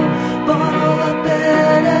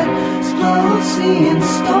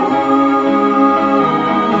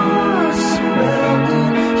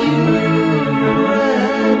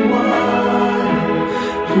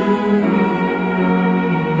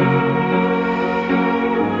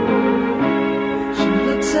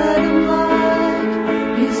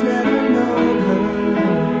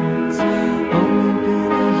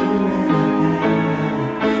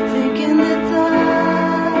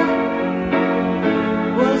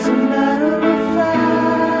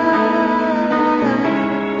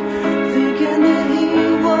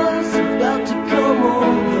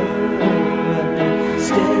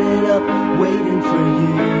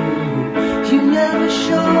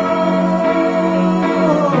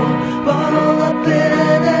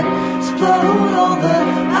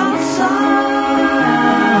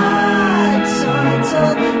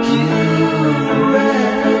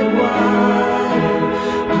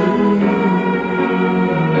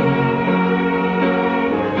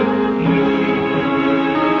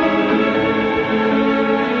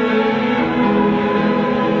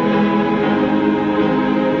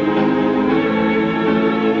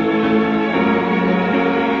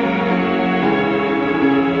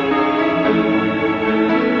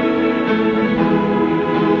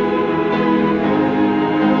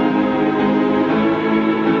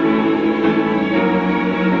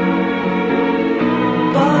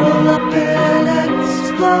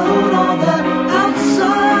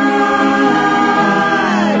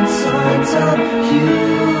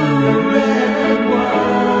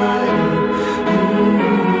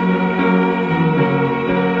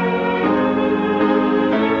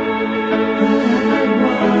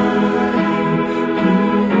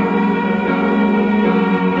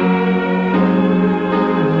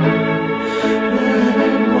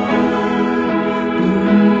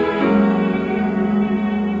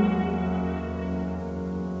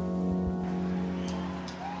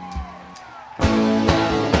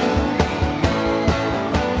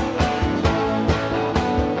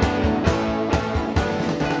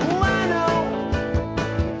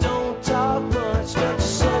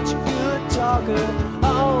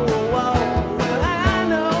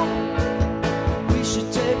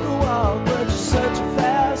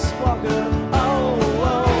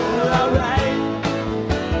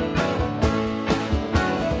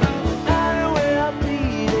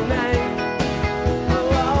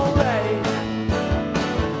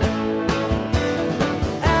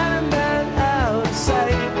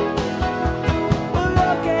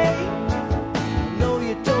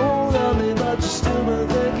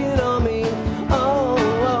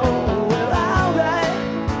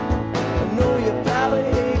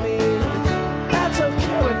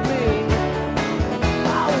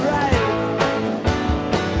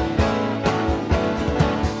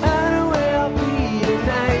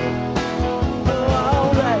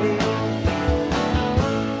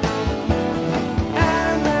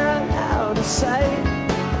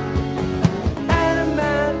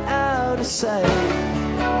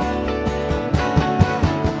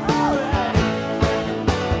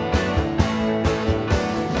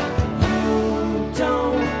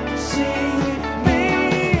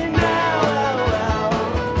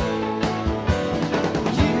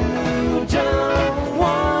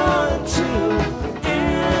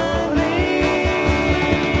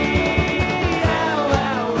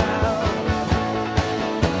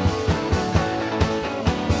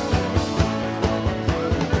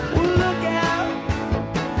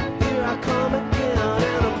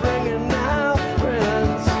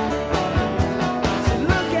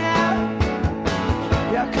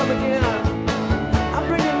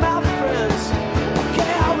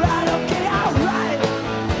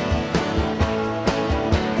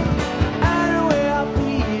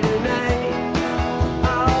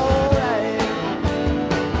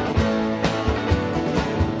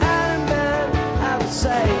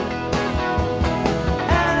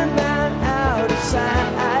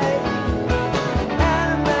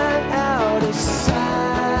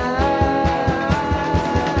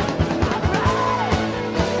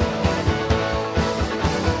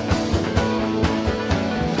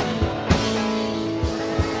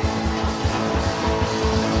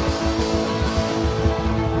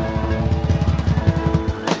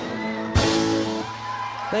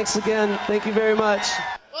 Thanks again. Thank you very much.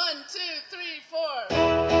 1, 2, 3,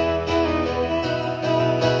 4.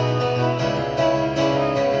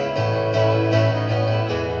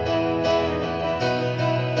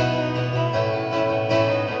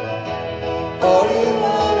 Are you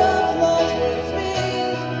out of love with me?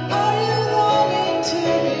 Are you longing to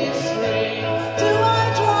be free? Do I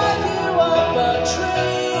drive you up a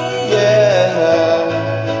tree? Yeah,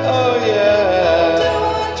 oh yeah. Do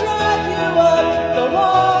I drive you up the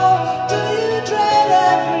wall? Do you dread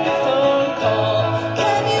every phone call?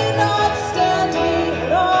 Can you not stand me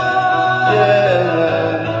at all?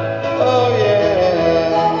 Yeah, oh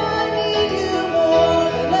yeah. Oh, I need you more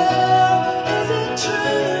than air. Is it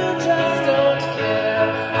true you just don't care?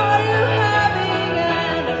 Are you having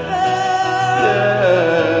an affair?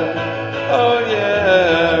 Yeah, oh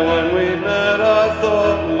yeah. When we met, I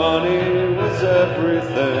thought money was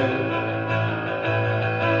everything.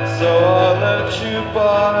 So I let you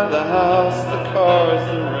buy the house, the cars,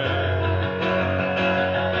 the ring.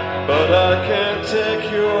 But I can't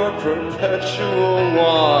take your perpetual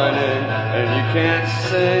whining, and you can't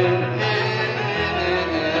sing.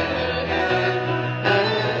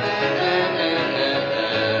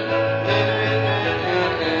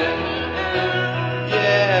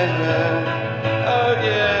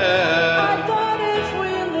 I thought if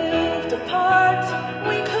we lived apart,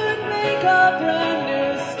 we could make a brand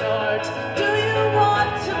new start. Do you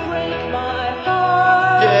want to break my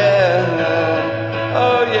heart? Yeah,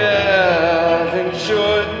 oh yeah, I've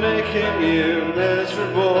enjoyed making you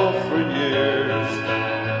miserable for years.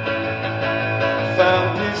 Found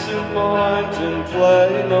peace of mind in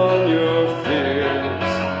playing on your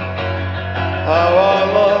fears. How I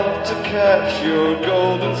love to catch your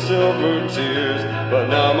gold and silver tears. But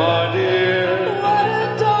now, my dear, What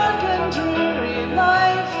a dark and dreary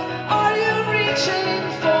life. Are you reaching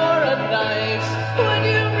for a knife? Would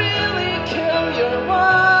you really kill your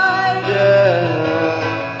wife?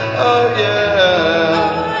 yeah, oh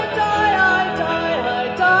yeah. I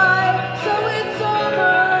die, so it's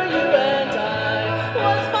over, you and I.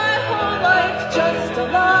 Was my whole life just a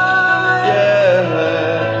lie?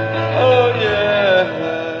 Yeah, oh yeah.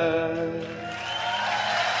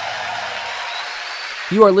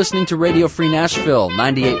 You are listening to Radio Free Nashville,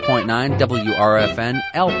 98.9 WRFN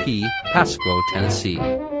LP, Pasco, Tennessee.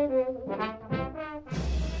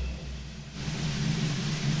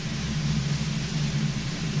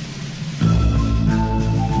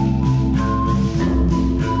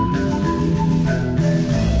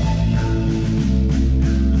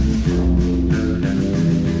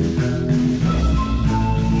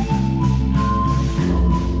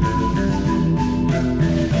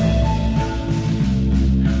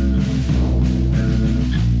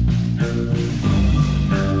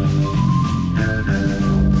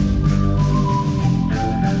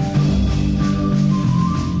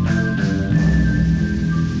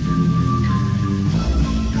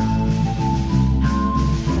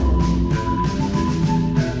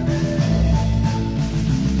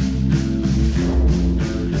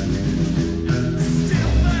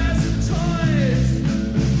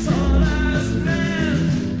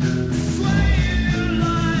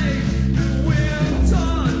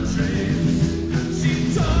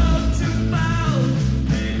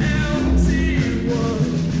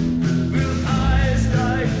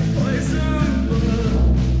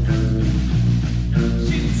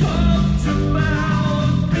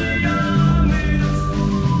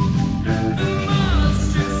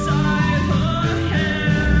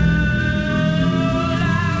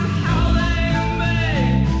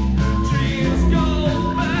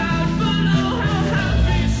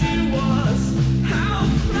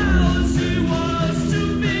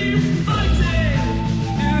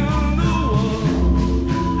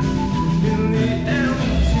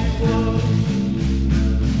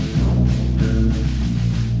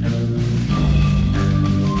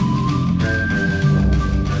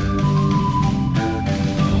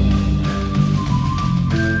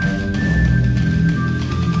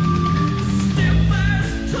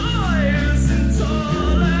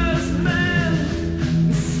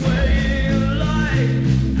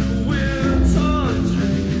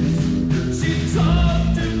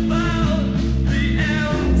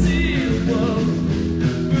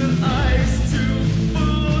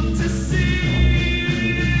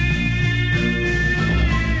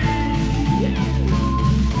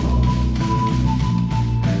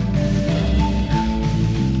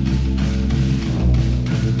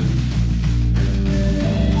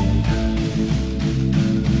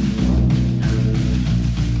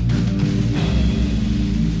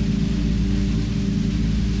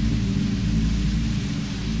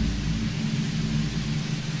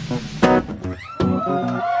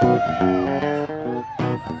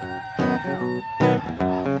 Truth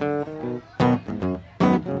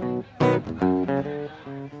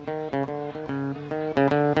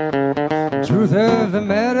of the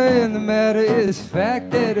matter, and the matter is fact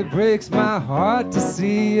that it breaks my heart to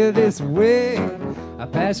see you this way. I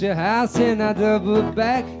pass your house and I double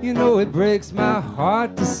back. You know it breaks my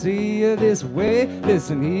heart to see you this way.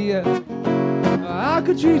 Listen here, I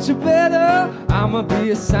could treat you better. I'ma be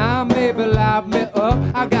a sign, maybe light me up.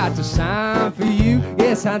 I got to shine for you.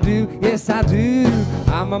 Yes I do, yes I do.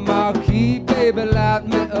 I'm a marquee, baby, light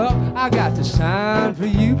me up. I got to shine for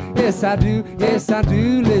you. Yes I do, yes I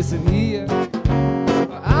do. Listen here,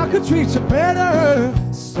 I could treat you better,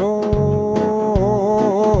 so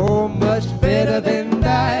much better than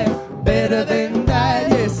that, better than that.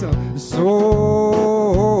 Yes, so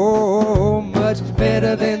much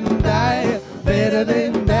better than that, better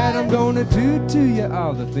than that. I'm gonna do to you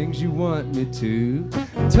all the things you want me to.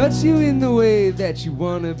 Touch you in the way that you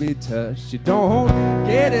wanna be touched. You don't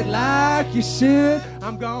get it like you should.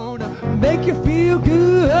 I'm gonna make you feel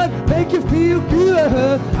good, make you feel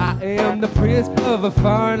good. I am the prince of a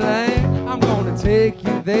foreign land. I'm gonna take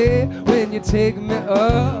you there when you take me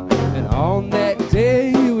up. And on that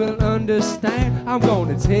day you will understand. I'm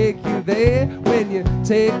gonna take you there when you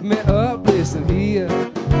take me up. Listen here,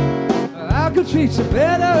 I could treat you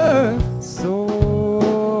better, so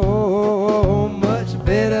much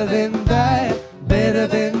better than that, better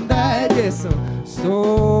than that. Yes, so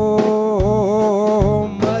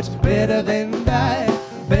much better than that,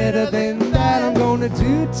 better than that. I'm gonna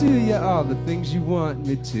do to you all the things you want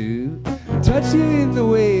me to. Touch you in the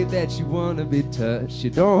way that you wanna be touched. You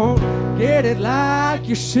don't get it like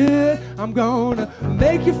you should. I'm gonna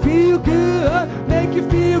make you feel good, make you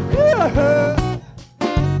feel good.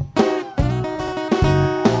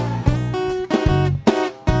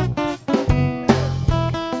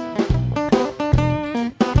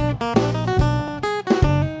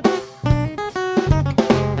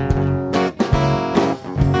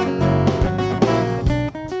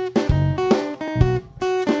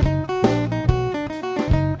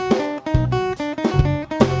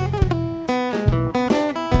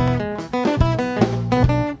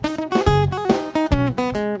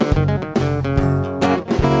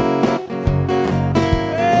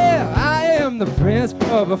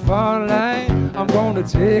 Of a foreign land, I'm gonna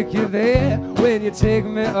take you there when you take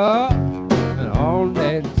me up. And on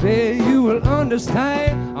that day you will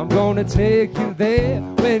understand. I'm gonna take you there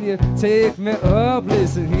when you take me up.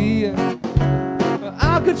 Listen here,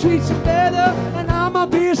 I could treat you better, and I'ma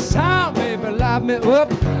be a sign, baby, light me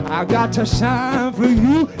up. I got to shine for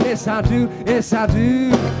you. Yes I do, yes I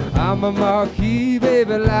do. I'm a marquee,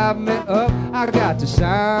 baby, light me up. I got to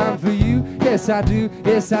shine for you. Yes I do,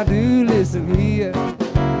 yes I do. Listen here,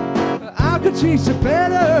 I could treat you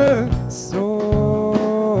better, so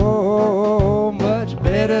much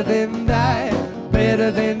better than that,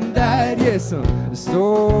 better than that. Yes,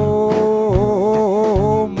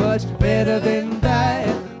 so much better than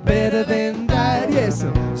that, better than that. Yes,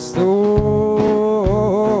 so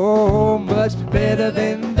much better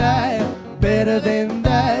than that, better than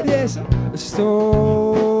that. Yes, so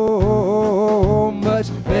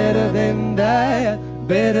much better than that,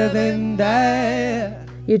 better than that.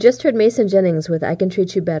 You just heard Mason Jennings with I Can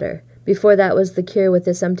Treat You Better. Before that was The Cure with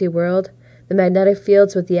This Empty World, The Magnetic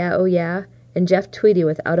Fields with Yeah Oh Yeah, and Jeff Tweedy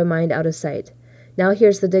with Out of Mind, Out of Sight. Now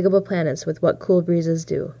here's The Diggable Planets with What Cool Breezes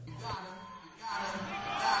Do.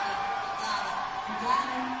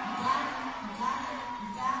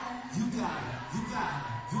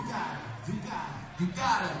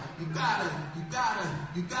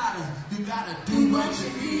 You gotta do what you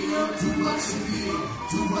feel, do what you feel,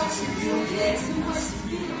 do what you feel, yeah, do what you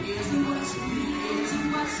feel, yeah, do what you feel, yeah, do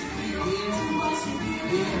what you feel, yeah, do what you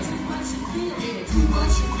feel, yeah, do what you feel, yeah, do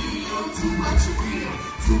what you feel, do what you feel,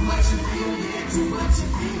 do what you feel, yeah, do what you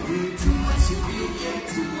feel, yeah, do what you feel, yeah,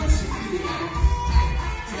 do what you feel,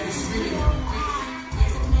 yeah, it's real.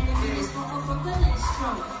 There's a man that is for a Brooklyn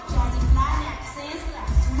stroke, jazzy fly neck, saying slap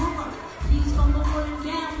to my work, these from the water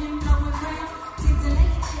down, you know it round, take the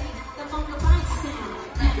late shade, the funky bite sound,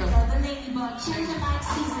 the ladybug, change your life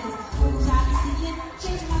seasons, moves I be seeking,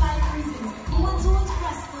 change my life reasons, you want to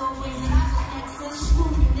express the ways that I feel excess,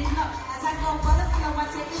 screwing it up, as I go by the flow, I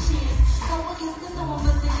take a chance, go against the norm,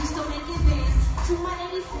 but then you still make it dance, to my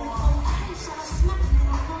 84, okay, shall I smack it, and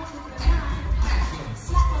I'll come with the line,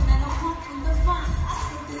 slap a man, I'll come from the fun, I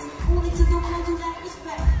said this, only to the one to that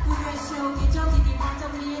respect, the ratio, get joking, get on to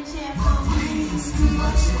me and chant for please, do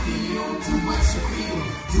what you feel, do what you feel,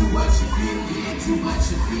 do what you feel, yeah, do what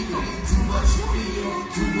you feel, do what you feel,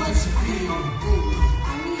 do what you feel,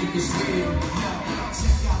 if it's real,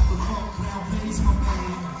 check out the Funk Clown Blaze, my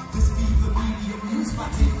man, this fever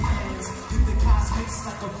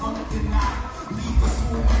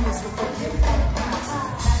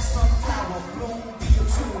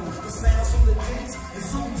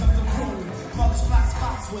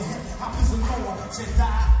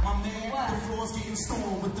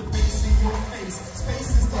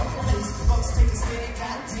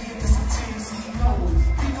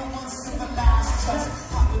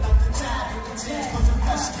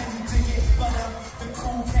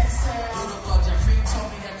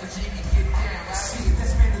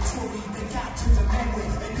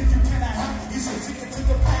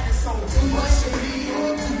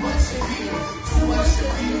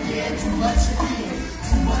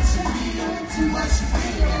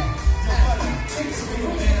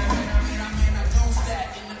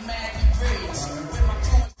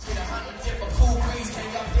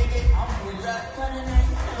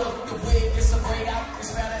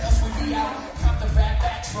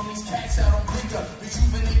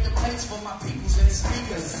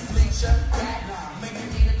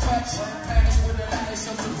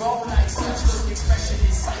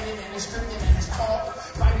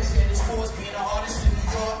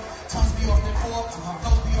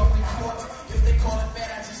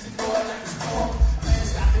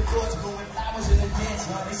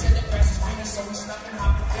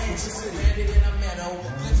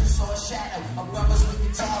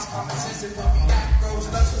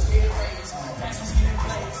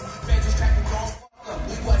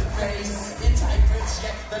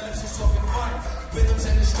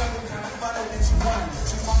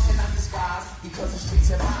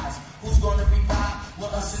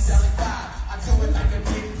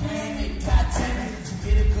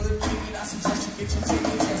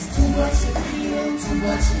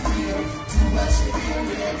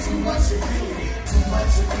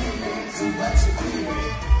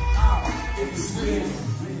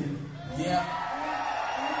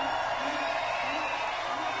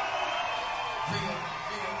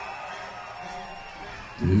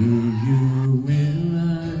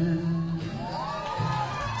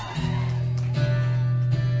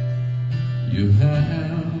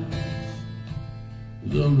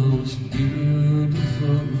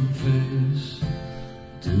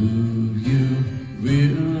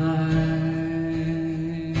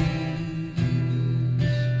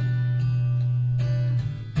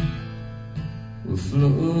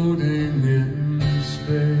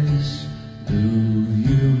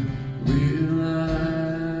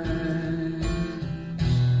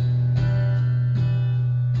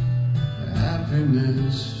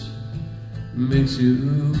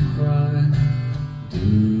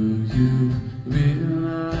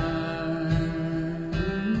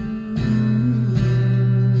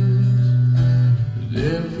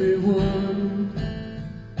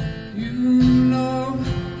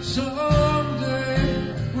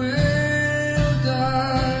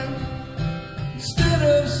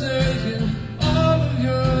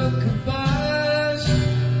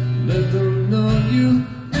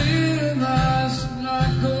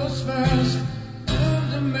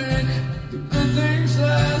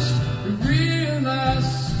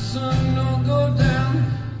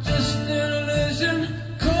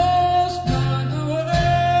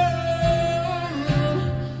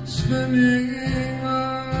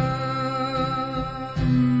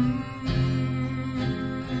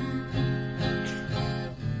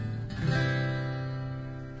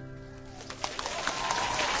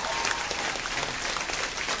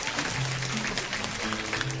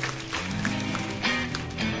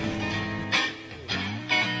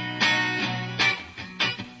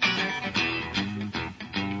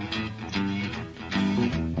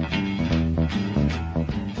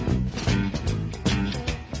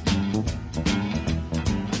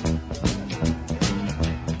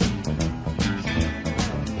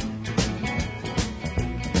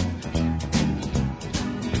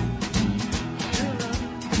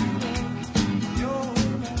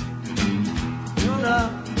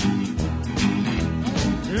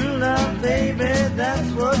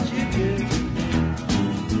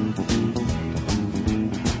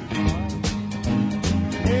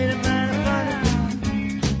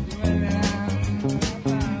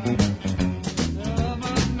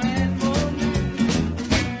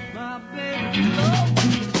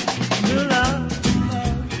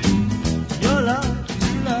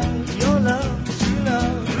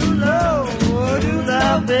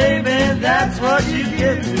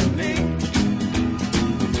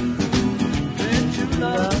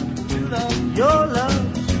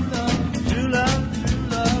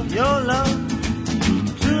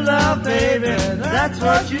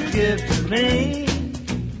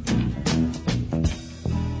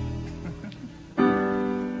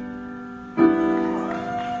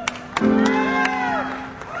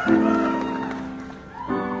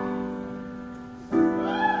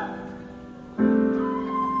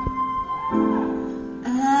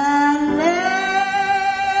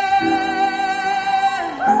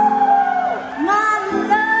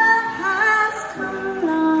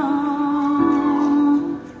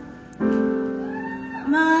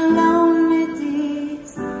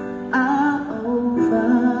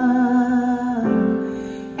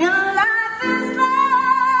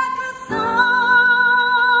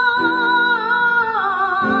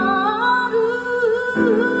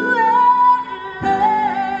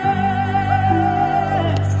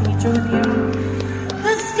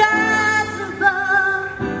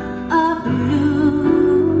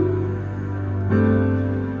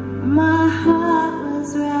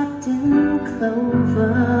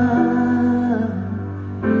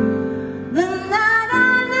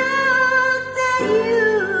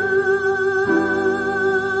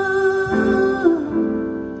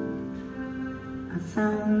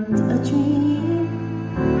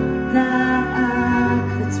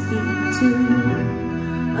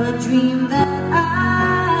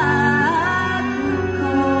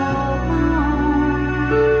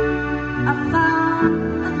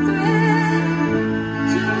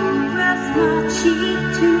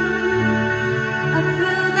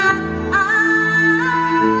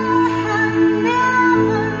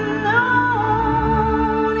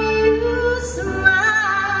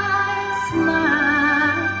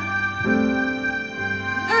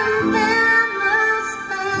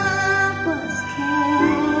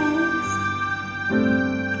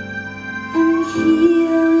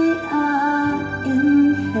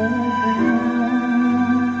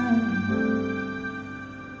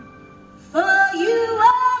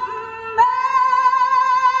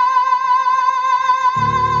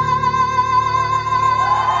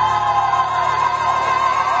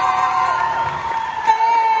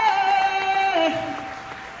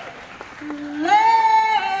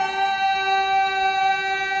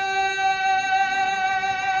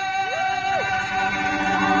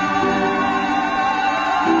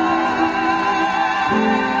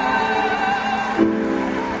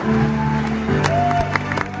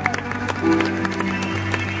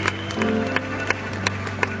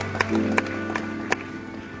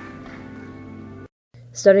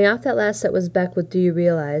Starting off that last set was Beck with Do You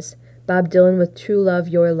Realize, Bob Dylan with True Love,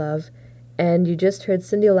 Your Love, and you just heard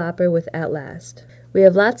Cyndi Lauper with At Last. We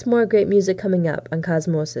have lots more great music coming up on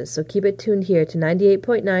Cosmosis, so keep it tuned here to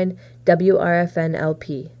 98.9 WRFN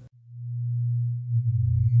LP.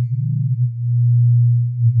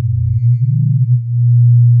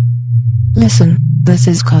 Listen, this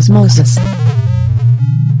is Cosmosis.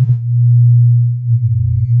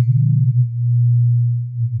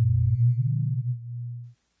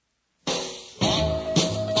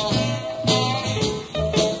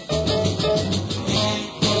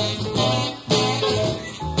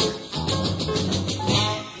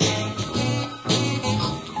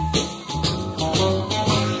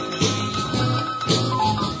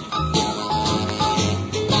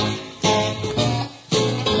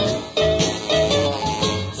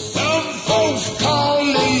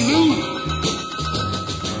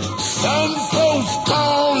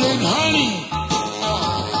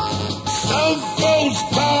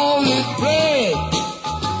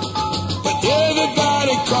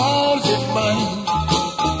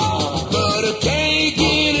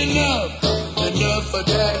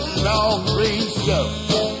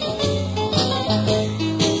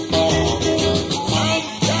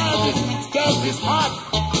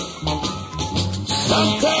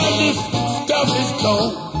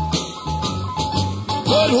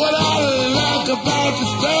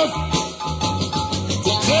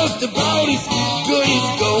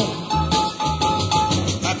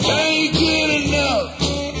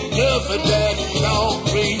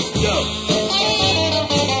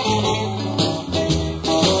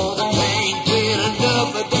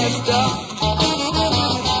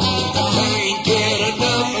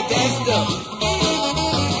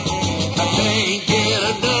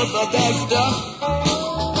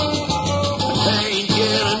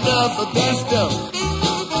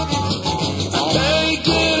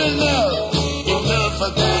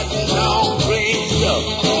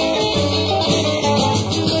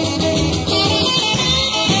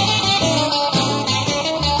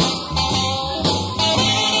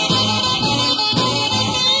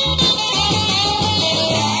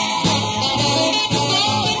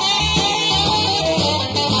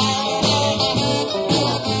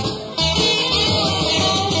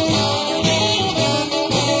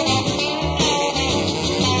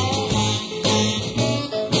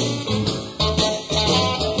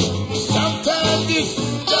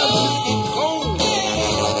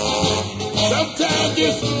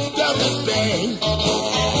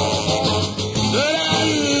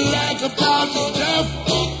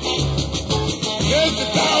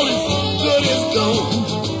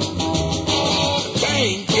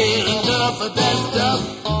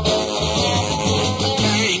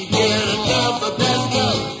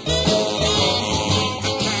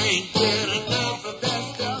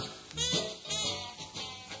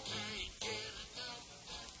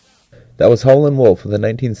 That was Howlin' Wolf with a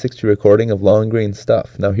 1960 recording of Long Green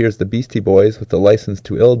Stuff. Now here's the Beastie Boys with the License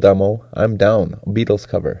to Ill demo, I'm Down, a Beatles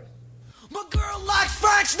cover. My girl likes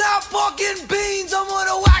Frank's now fucking beans. I'm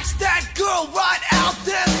gonna wax that girl right out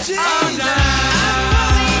them jeans. I'm down.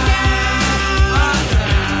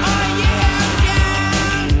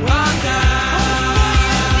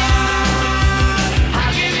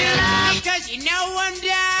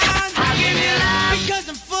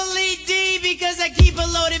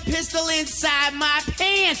 Inside my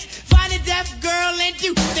pants, find a deaf girl and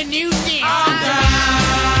do the new dance. I'm down.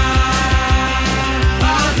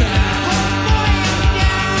 I'm down.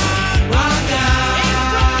 I'm down.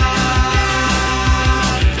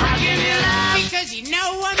 I'll give you love because you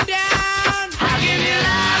know I'm down. I'll give you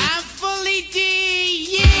love. I'm fully D,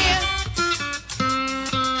 yeah.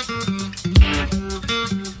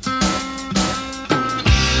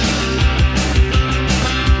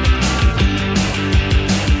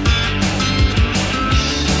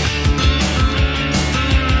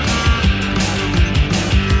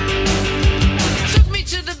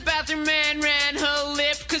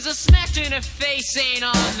 Smacked in her face, ain't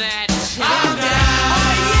on that tip. I'm down.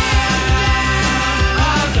 Oh yeah,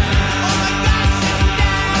 I'm down. Oh my gosh,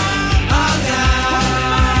 I'm down. I'm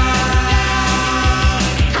down.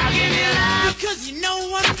 I'll give you love because you know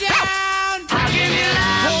I'm down. I'll give you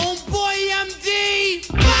love. Homeboy, I'm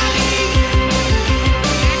deep.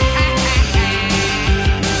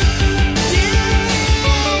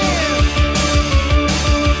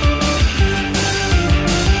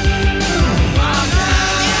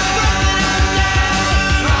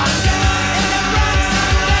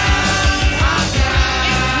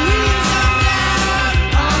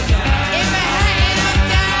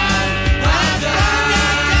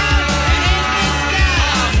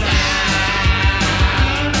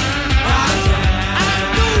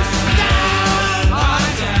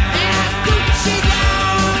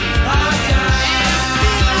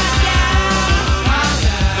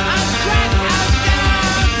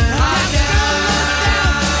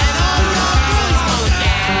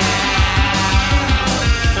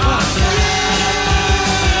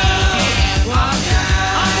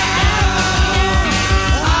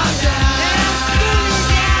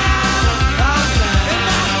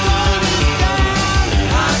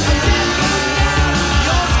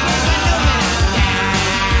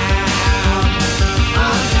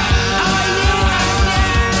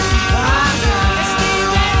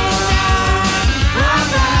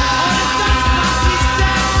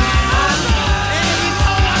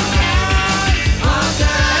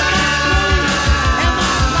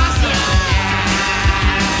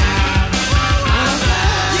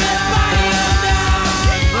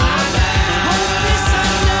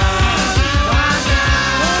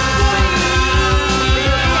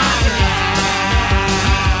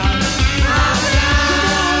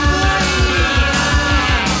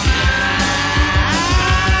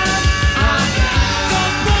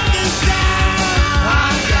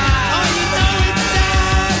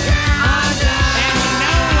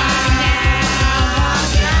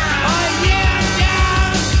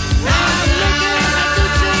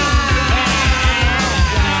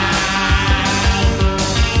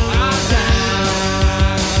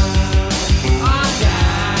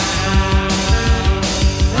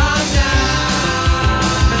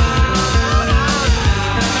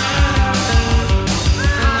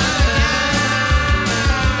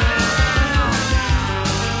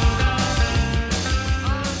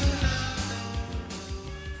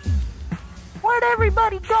 let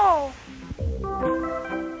everybody go.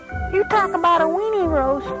 You talk about a weenie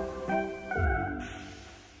roast.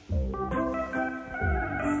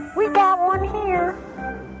 We got one here.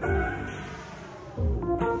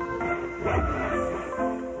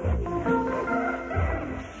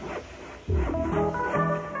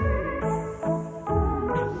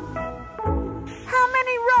 How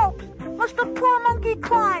many ropes must a poor monkey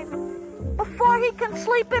climb before he can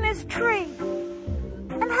sleep in his tree?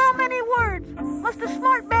 And how many words must a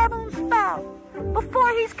smart baboon spout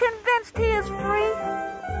before he's convinced he is free?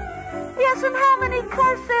 Yes, and how many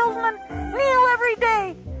car salesmen kneel every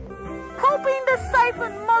day, hoping to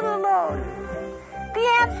siphon mother load? The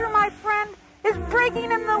answer, my friend, is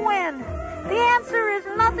breaking in the wind. The answer is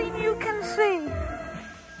nothing you can see.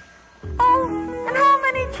 Oh, and how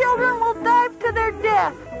many children will dive to their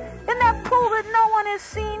death in that pool that no one has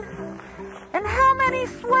seen? And how many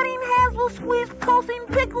sweating hands will squeeze pulsing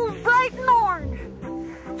pickles bright and orange,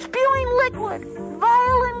 spewing liquid,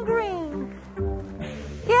 vile and green?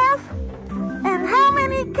 Yes? And how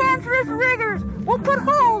many cancerous riggers will put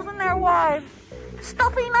holes in their wives,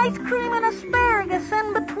 stuffing ice cream and asparagus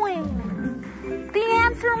in between? The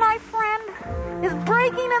answer, my friend, is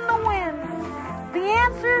breaking in the wind. The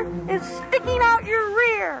answer is sticking out your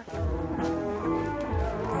rear.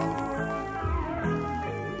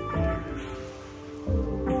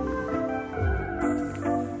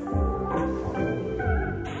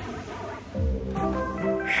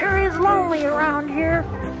 Sure is lonely around here.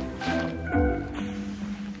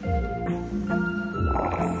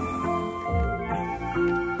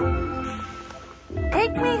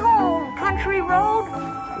 Take me home, country road.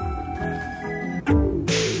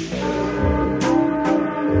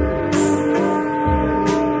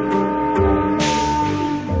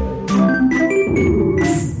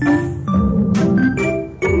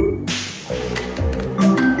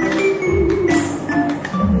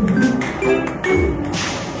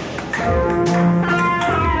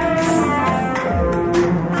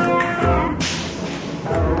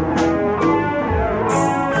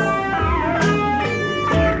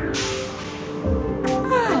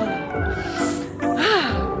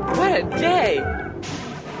 What a day!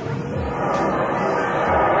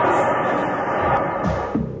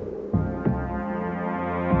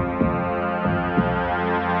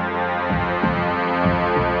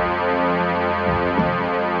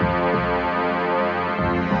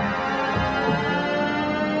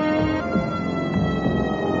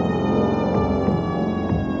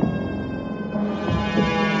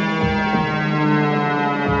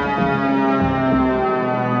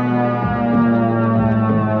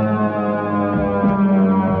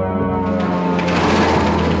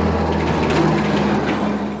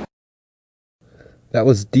 That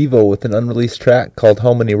was Devo with an unreleased track called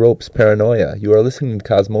How Many Ropes, Paranoia. You are listening to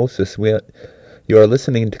Cosmosis. You are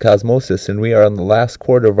listening to Cosmosis, and we are on the last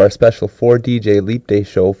quarter of our special 4-DJ Leap Day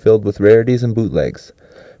show filled with rarities and bootlegs.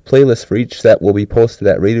 Playlists for each set will be posted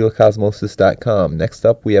at radiocosmosis.com. Next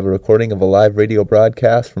up, we have a recording of a live radio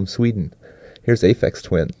broadcast from Sweden. Here's Aphex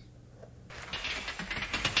Twin.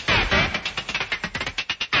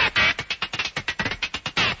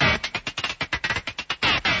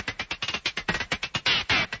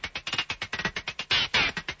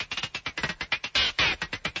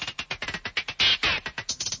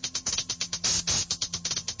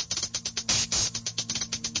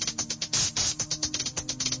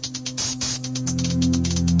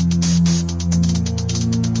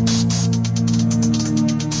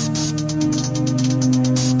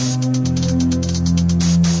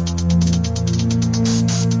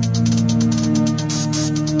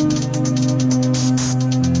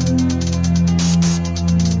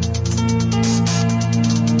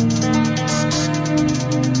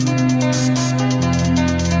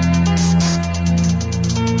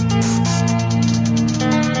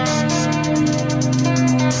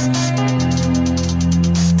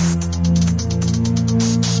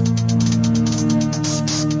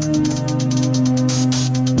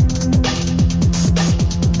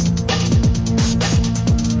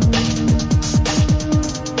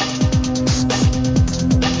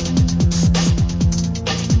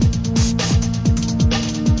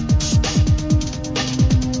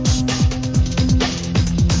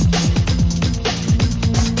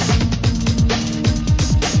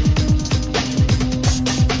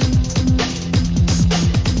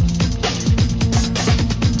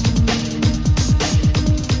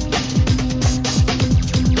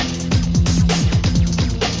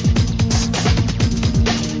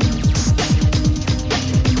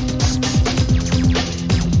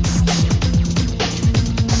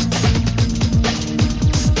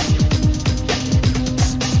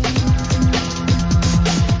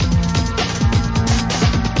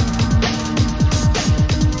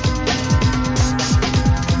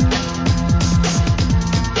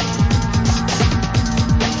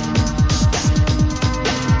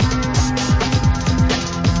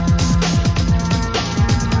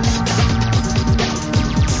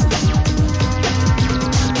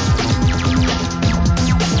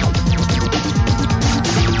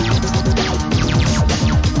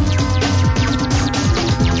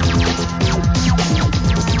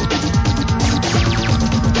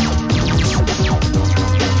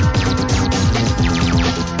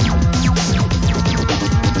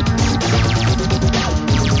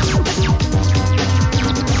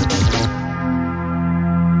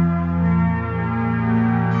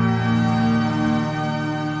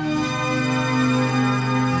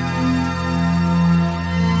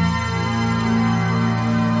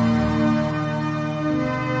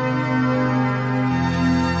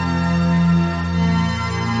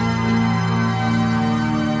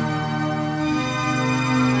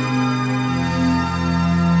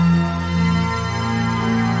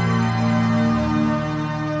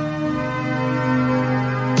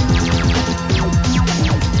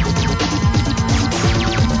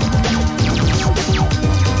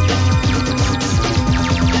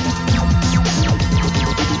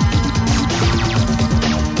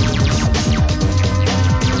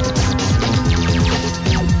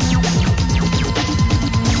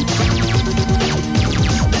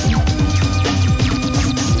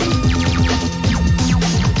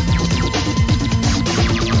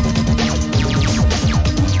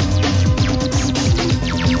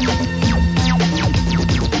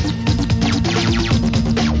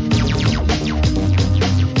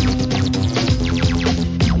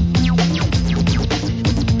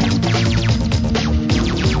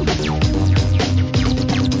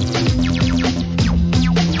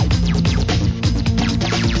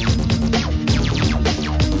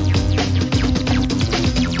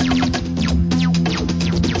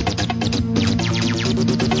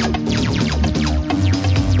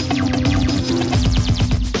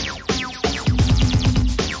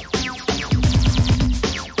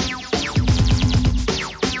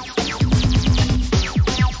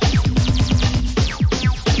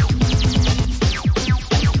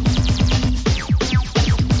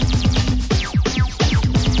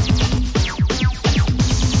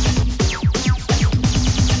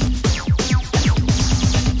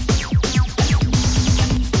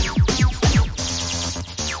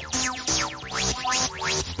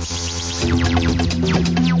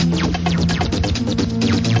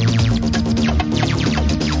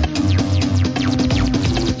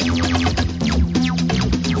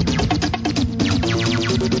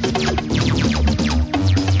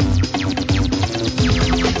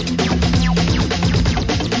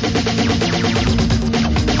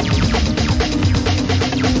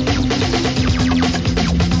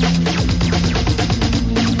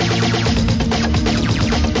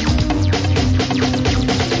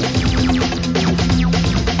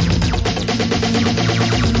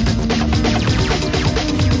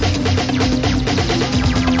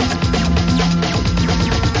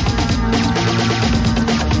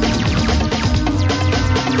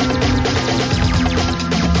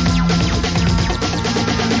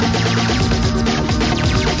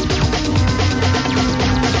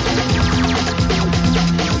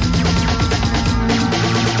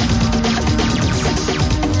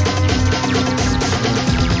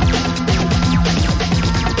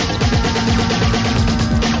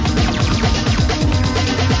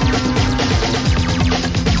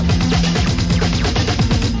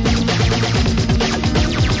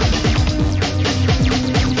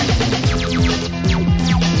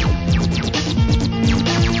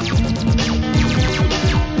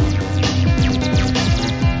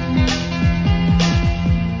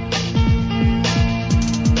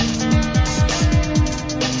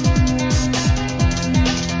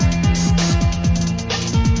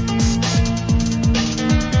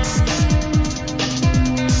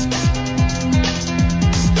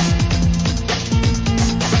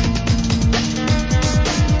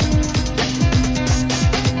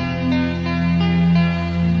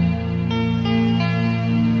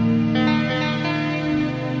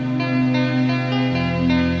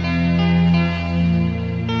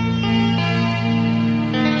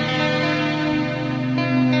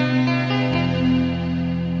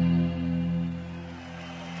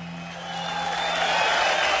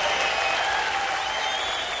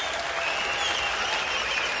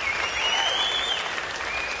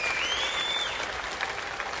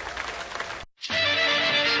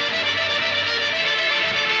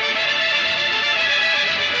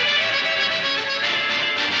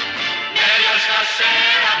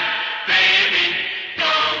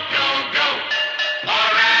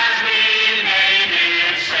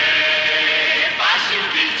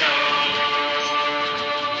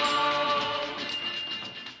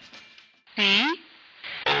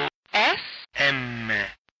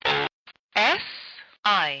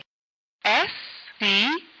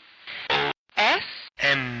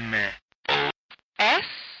 M S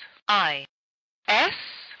I S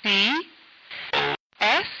D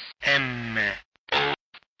S M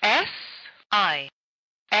S I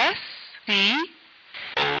S D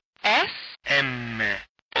S M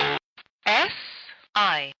S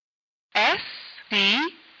I S D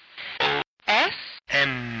S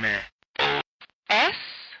M S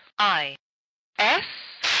I S.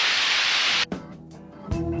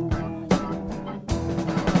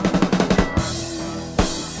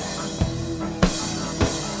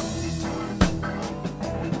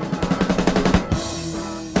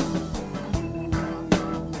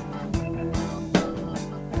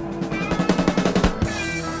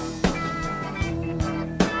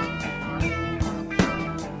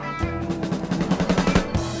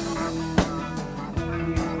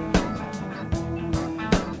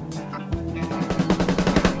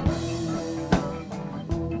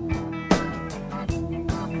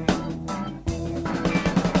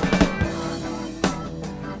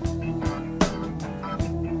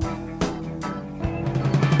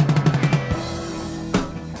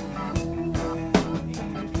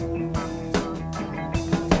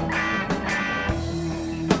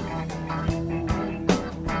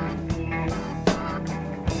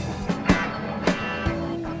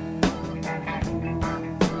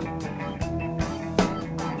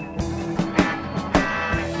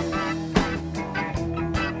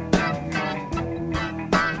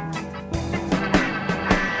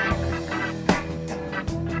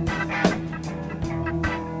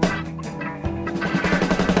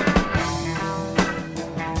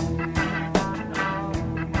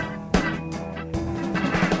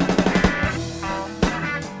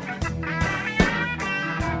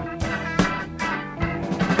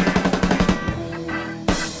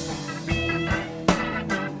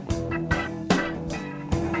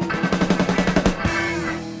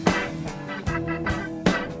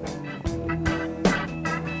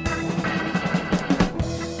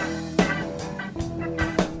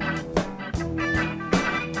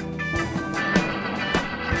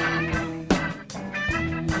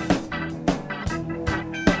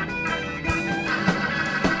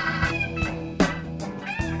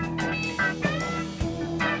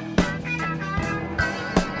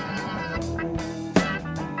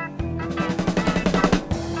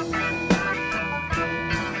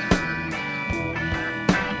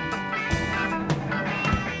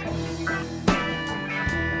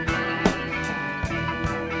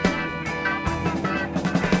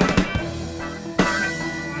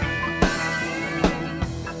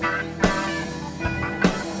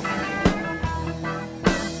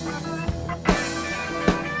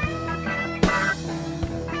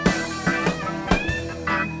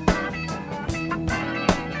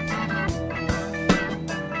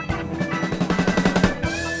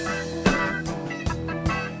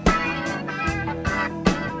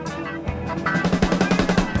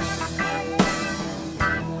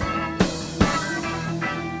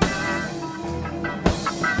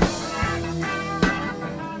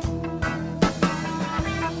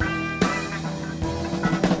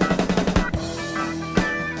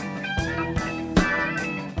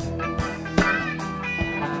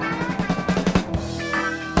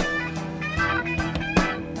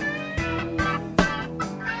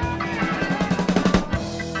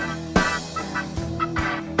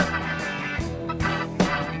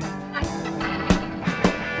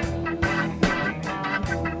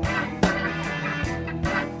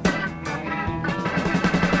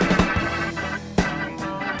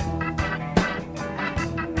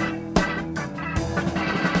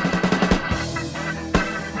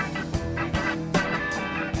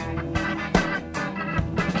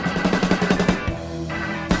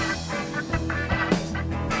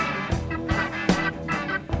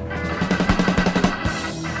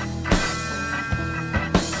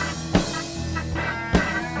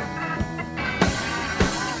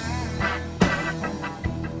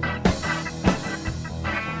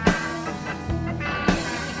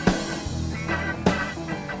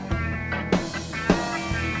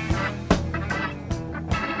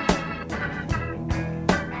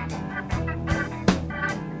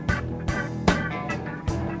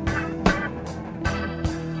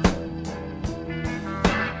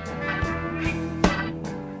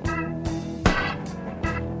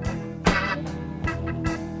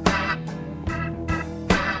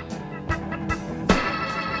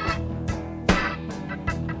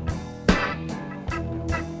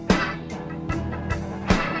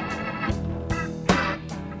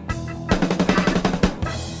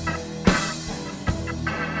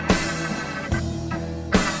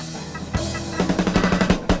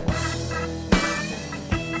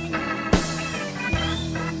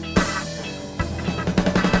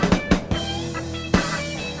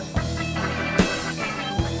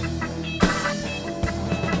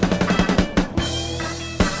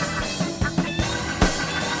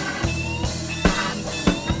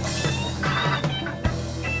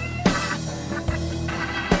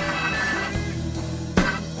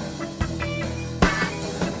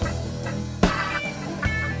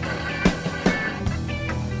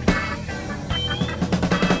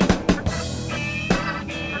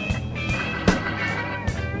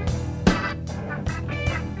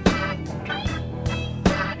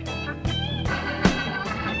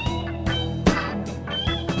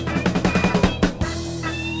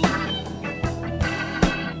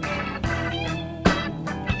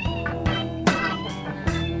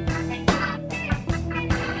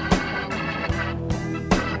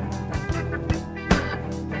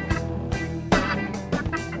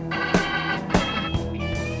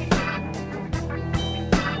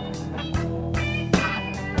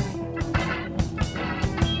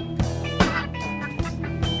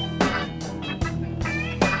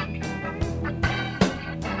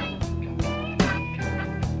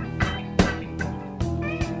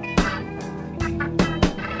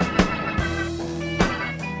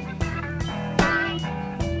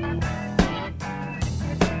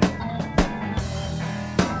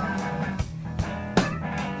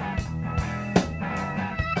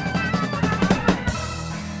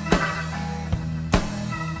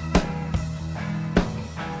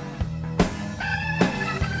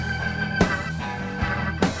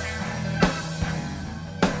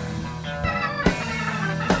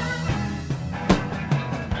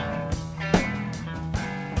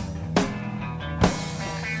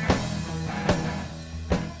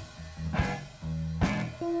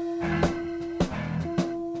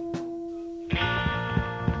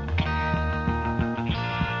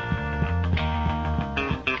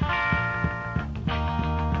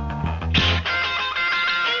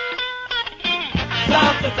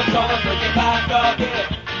 system's gonna bring it back up,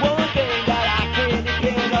 yeah. One thing that I can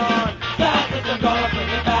depend on. Sound system's gonna bring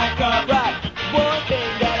it back up, right. One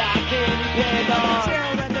thing that I can depend on. Chair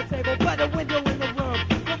at the table, by the window in the room.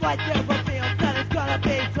 The right there for feels that it's gonna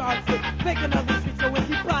be toxic. Make another street so with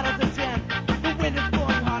you bottles of gin. The wind is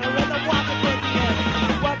blowing harder and the water breaking in.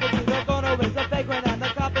 Walking to the corner is a vagrant and the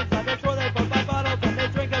cop inside the store. They put my bottles and they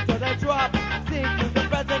drink until they drop. Seeing through the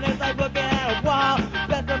president's like looking at a wall.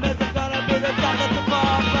 Pessimism gonna be the top of the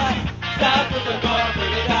ball, but stop with the gun,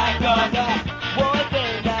 bring it back up. That's one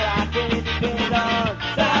thing that I can depend on.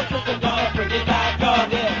 Stop with the gun, bring it back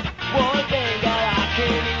up. Yeah, one thing that I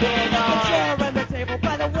can depend on. The chair on the table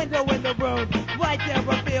by the window in the room. Right there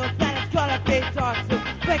reveals that it's gonna be toxic.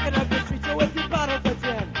 Picking up the street so if you bottles of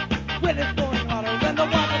gin. Wind is blowing harder when the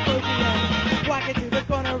water goes in. Walking to the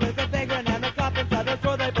corner is a vagrant and the cop inside the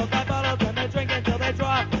store. They both buy bottles and they drink until they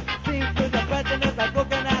drop. Seeing through the president like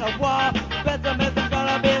looking at a wall. Pessimism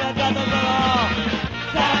gonna be the death of it all.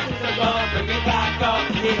 Time is gonna bring it back up,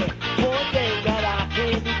 yeah. One thing that I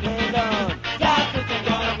can depend on. Time is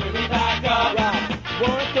gonna bring it back up, right.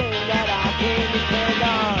 One thing that I can depend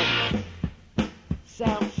on.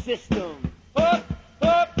 Sound system. Up,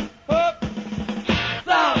 up, up.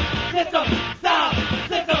 Sound system, sound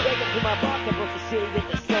system. Take it to my box, I'm supposed to see with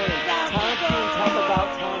the sun. Time change, talk about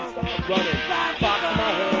time, stop running. Box in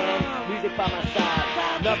my hand, music by my side.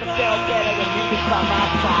 Nothing felt better than music by my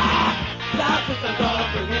side. Sound system gonna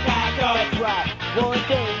bring it back up. That's right. One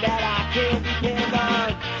thing that I can depend on.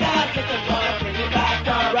 Sound system gonna bring it back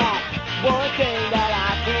up. Right. One thing that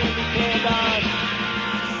I can depend on.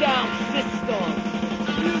 Sound system.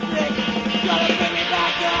 Music gonna bring it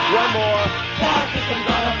back up. One more. Sound system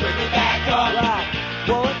gonna bring it back up. Right.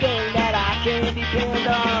 One thing that I can depend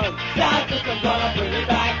on. Sound system gonna bring it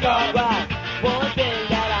back up. Right. One thing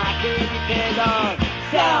that I can depend on.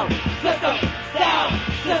 Sound system. Sound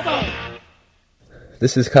system.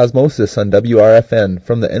 This is Cosmosis on WRFN.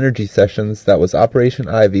 From the Energy Sessions, that was Operation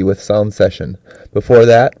Ivy with Sound Session. Before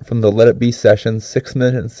that, from the Let It Be Sessions, 6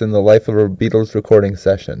 minutes in the life of a Beatles recording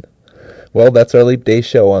session. Well, that's our Leap Day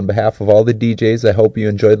show. On behalf of all the DJs, I hope you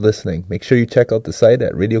enjoyed listening. Make sure you check out the site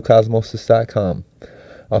at radiocosmosis.com.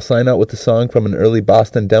 I'll sign out with a song from an early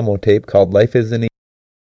Boston demo tape called Life Isn't